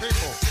up your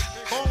people.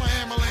 Call an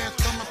ambulance,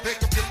 come and pick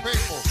up your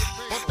people.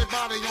 Put their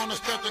body on the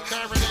stretcher,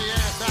 carry their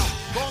ass out.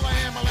 Call an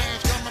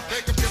ambulance, come and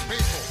pick up your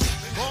people.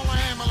 Call an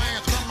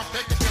ambulance, come and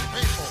pick up your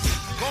people.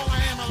 Call an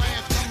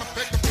ambulance, come and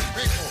pick up your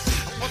people.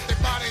 Put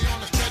their body on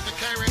the stretcher,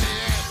 carry their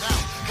ass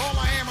out. Call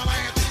an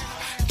ambulance.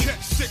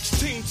 Catch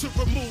 16 to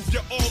remove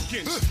your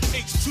organs.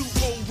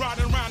 H2O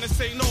riding around in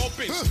St.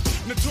 Albans.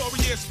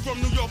 Notorious from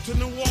New York to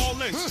New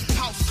Orleans.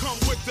 House come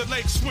with the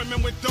lake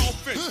swimming with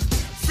dolphins.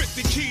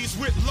 50 keys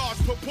with large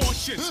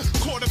proportions.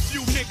 Caught a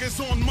few niggas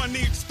on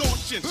money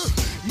extortion.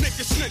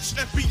 Nigga snitch,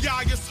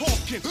 FBI is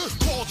hawking.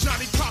 Call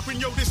Johnny Coppin,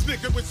 yo, this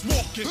nigga is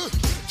walking.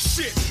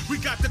 Shit, we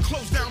got to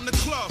close down the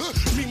club.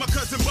 Me, my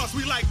cousin Buzz,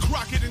 we like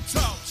Crockett and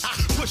Tubbs.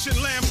 Pushing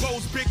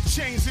Lambos, big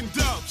chains and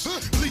dubs.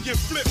 Lee in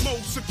flip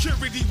mode,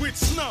 security with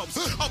snubs.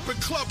 Up at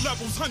club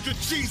levels, 100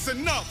 G's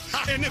and up.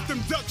 And if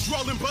them ducks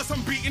rolling, Buzz,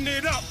 I'm beating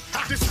it up.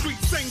 The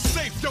streets ain't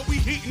safe, though we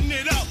heating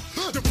it up.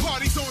 The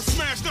party's on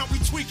smash, now we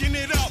tweaking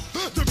it up.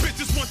 The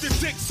bitches want the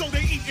dick, so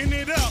they eating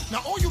it up.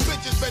 Now all you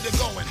bitches better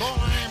go and call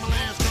an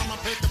ambulance, come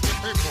and pick up your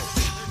people.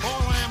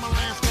 Call an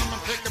ambulance, come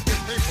and pick up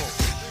your people.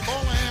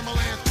 Call an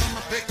ambulance, come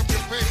and pick up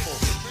your people.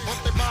 Put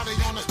their body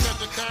on the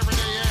stretcher, carry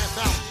their ass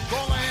out.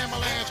 Call an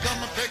ambulance, come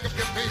and pick up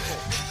your people.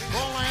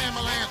 Call an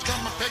ambulance,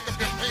 come and pick up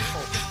your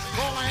people.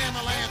 Call an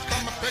ambulance,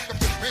 come and pick up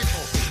your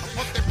people.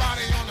 Put their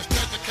body on the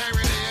stretcher,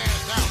 carry their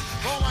ass out.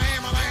 Call an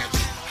ambulance.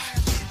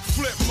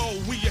 Flip mode,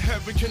 we a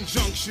heaven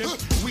conjunction.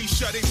 We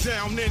shut it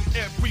down in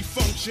every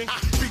function.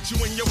 Beat you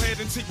in your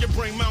head until your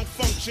brain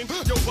malfunction.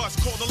 Yo, Buzz,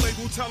 call the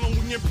label, tell them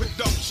we in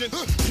production.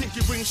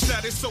 Pinky ring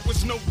status, so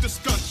it's no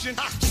discussion.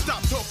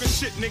 Stop talking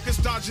shit,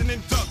 niggas dodging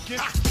and ducking.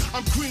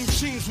 I'm cream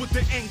cheese with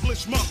the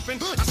English muffin.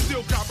 I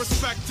still got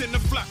respect in the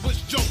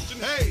Flatbush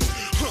Junction. Hey,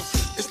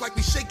 It's like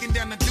we shaking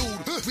down the dude.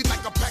 We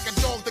like a pack of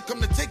dogs that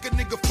come to take a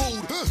nigga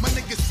food. My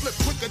niggas flip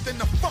quicker than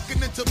a fucking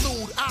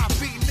interlude. I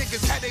beat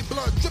niggas, had they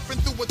blood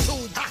dripping through a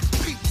tube.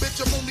 Peep, bitch,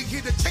 I'm only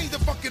here to change the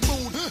fucking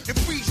mood. And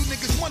freeze you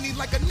niggas money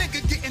like a nigga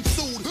getting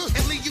sued.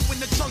 And leave you in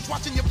the church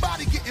watching your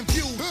body getting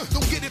viewed.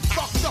 Don't get it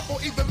fucked up or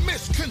even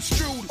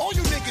misconstrued. All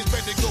you niggas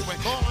better go and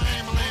call an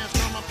ambulance,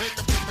 come and pick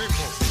up your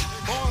people.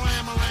 Call an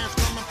ambulance,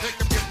 come and pick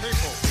up your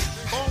people.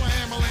 Call an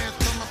ambulance,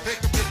 come and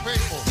pick up your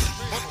people.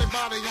 Put their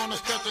body on the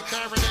stretcher,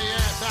 carry their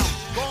ass out.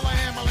 Call an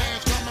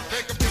ambulance, come and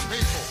pick up your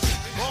people.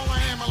 Call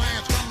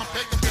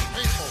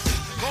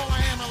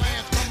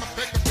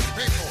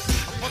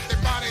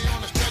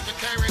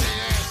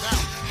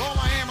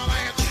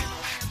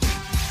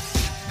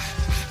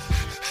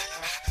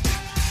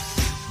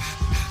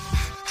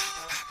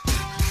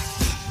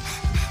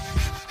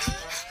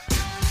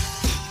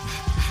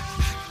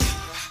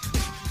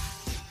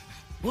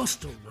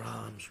Busta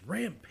Rhymes,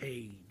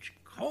 Rampage,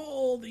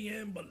 Call the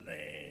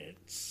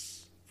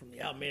Ambulance from the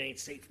album It Ain't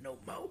Safe No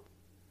Mo.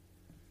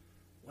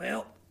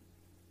 Well,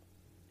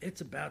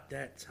 it's about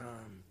that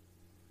time.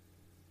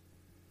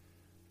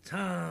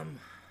 Time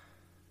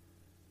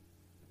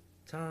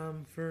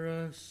for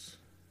us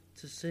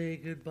to say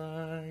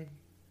goodbye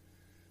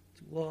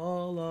to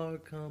all our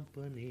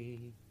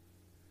company.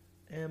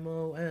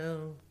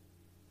 MOLENZANE.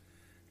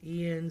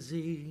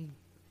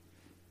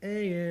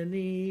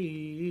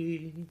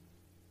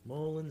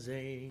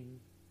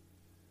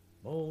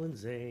 Molin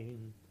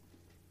Zane.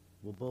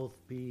 We'll both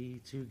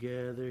be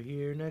together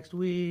here next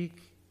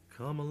week.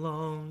 Come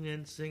along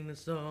and sing the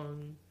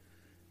song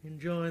and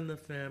join the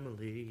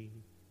family.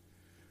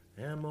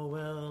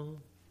 MOLENZANE.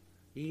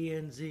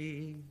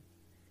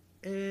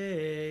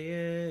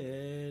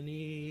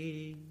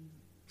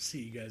 See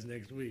you guys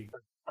next week.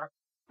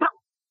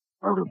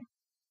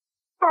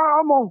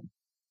 Vamos!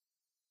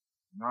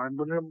 I've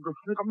been able to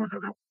sneak a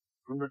message out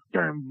from this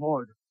damn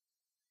void.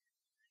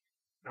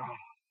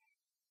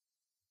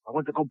 I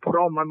went to go put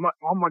on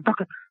my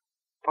ducats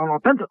on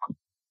authentic.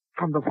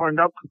 Come to find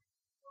out,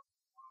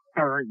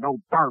 there ain't no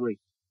barley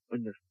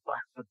in this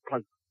blasted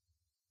place.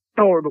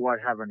 Nor do I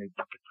have any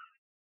ducats.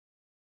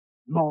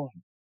 No,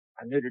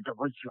 I needed to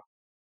reach you.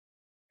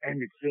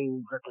 And it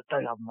seems that the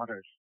Day of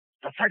Mothers,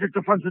 the psychic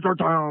defenses are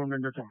down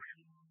in this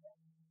ocean.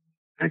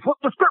 They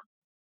flipped the script.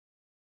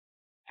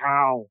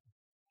 How?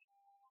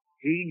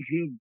 He,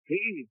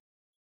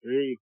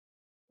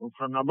 what's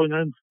the number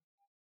names?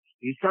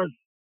 He says,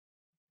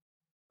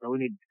 so we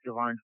need to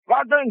find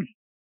 5 things,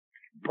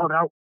 put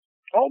out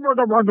over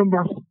the random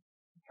bus,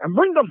 and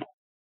bring them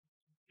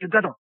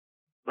together,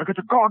 like it's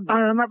a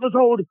goddamn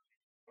episode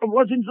of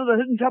Legends of the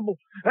Hidden Temple,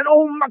 and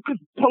old Mac is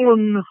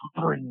pulling the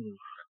strings.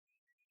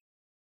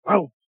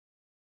 Well,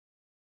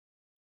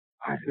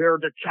 I hear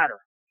the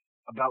chatter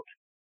about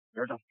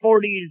there's a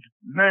 40s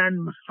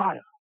man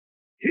messiah.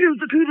 Here's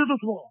the key to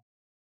this wall.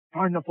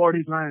 Find the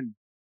 40s man,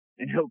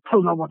 and he'll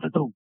tell you what to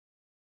do.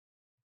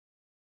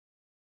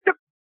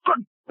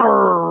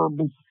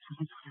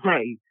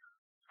 Say,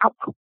 out.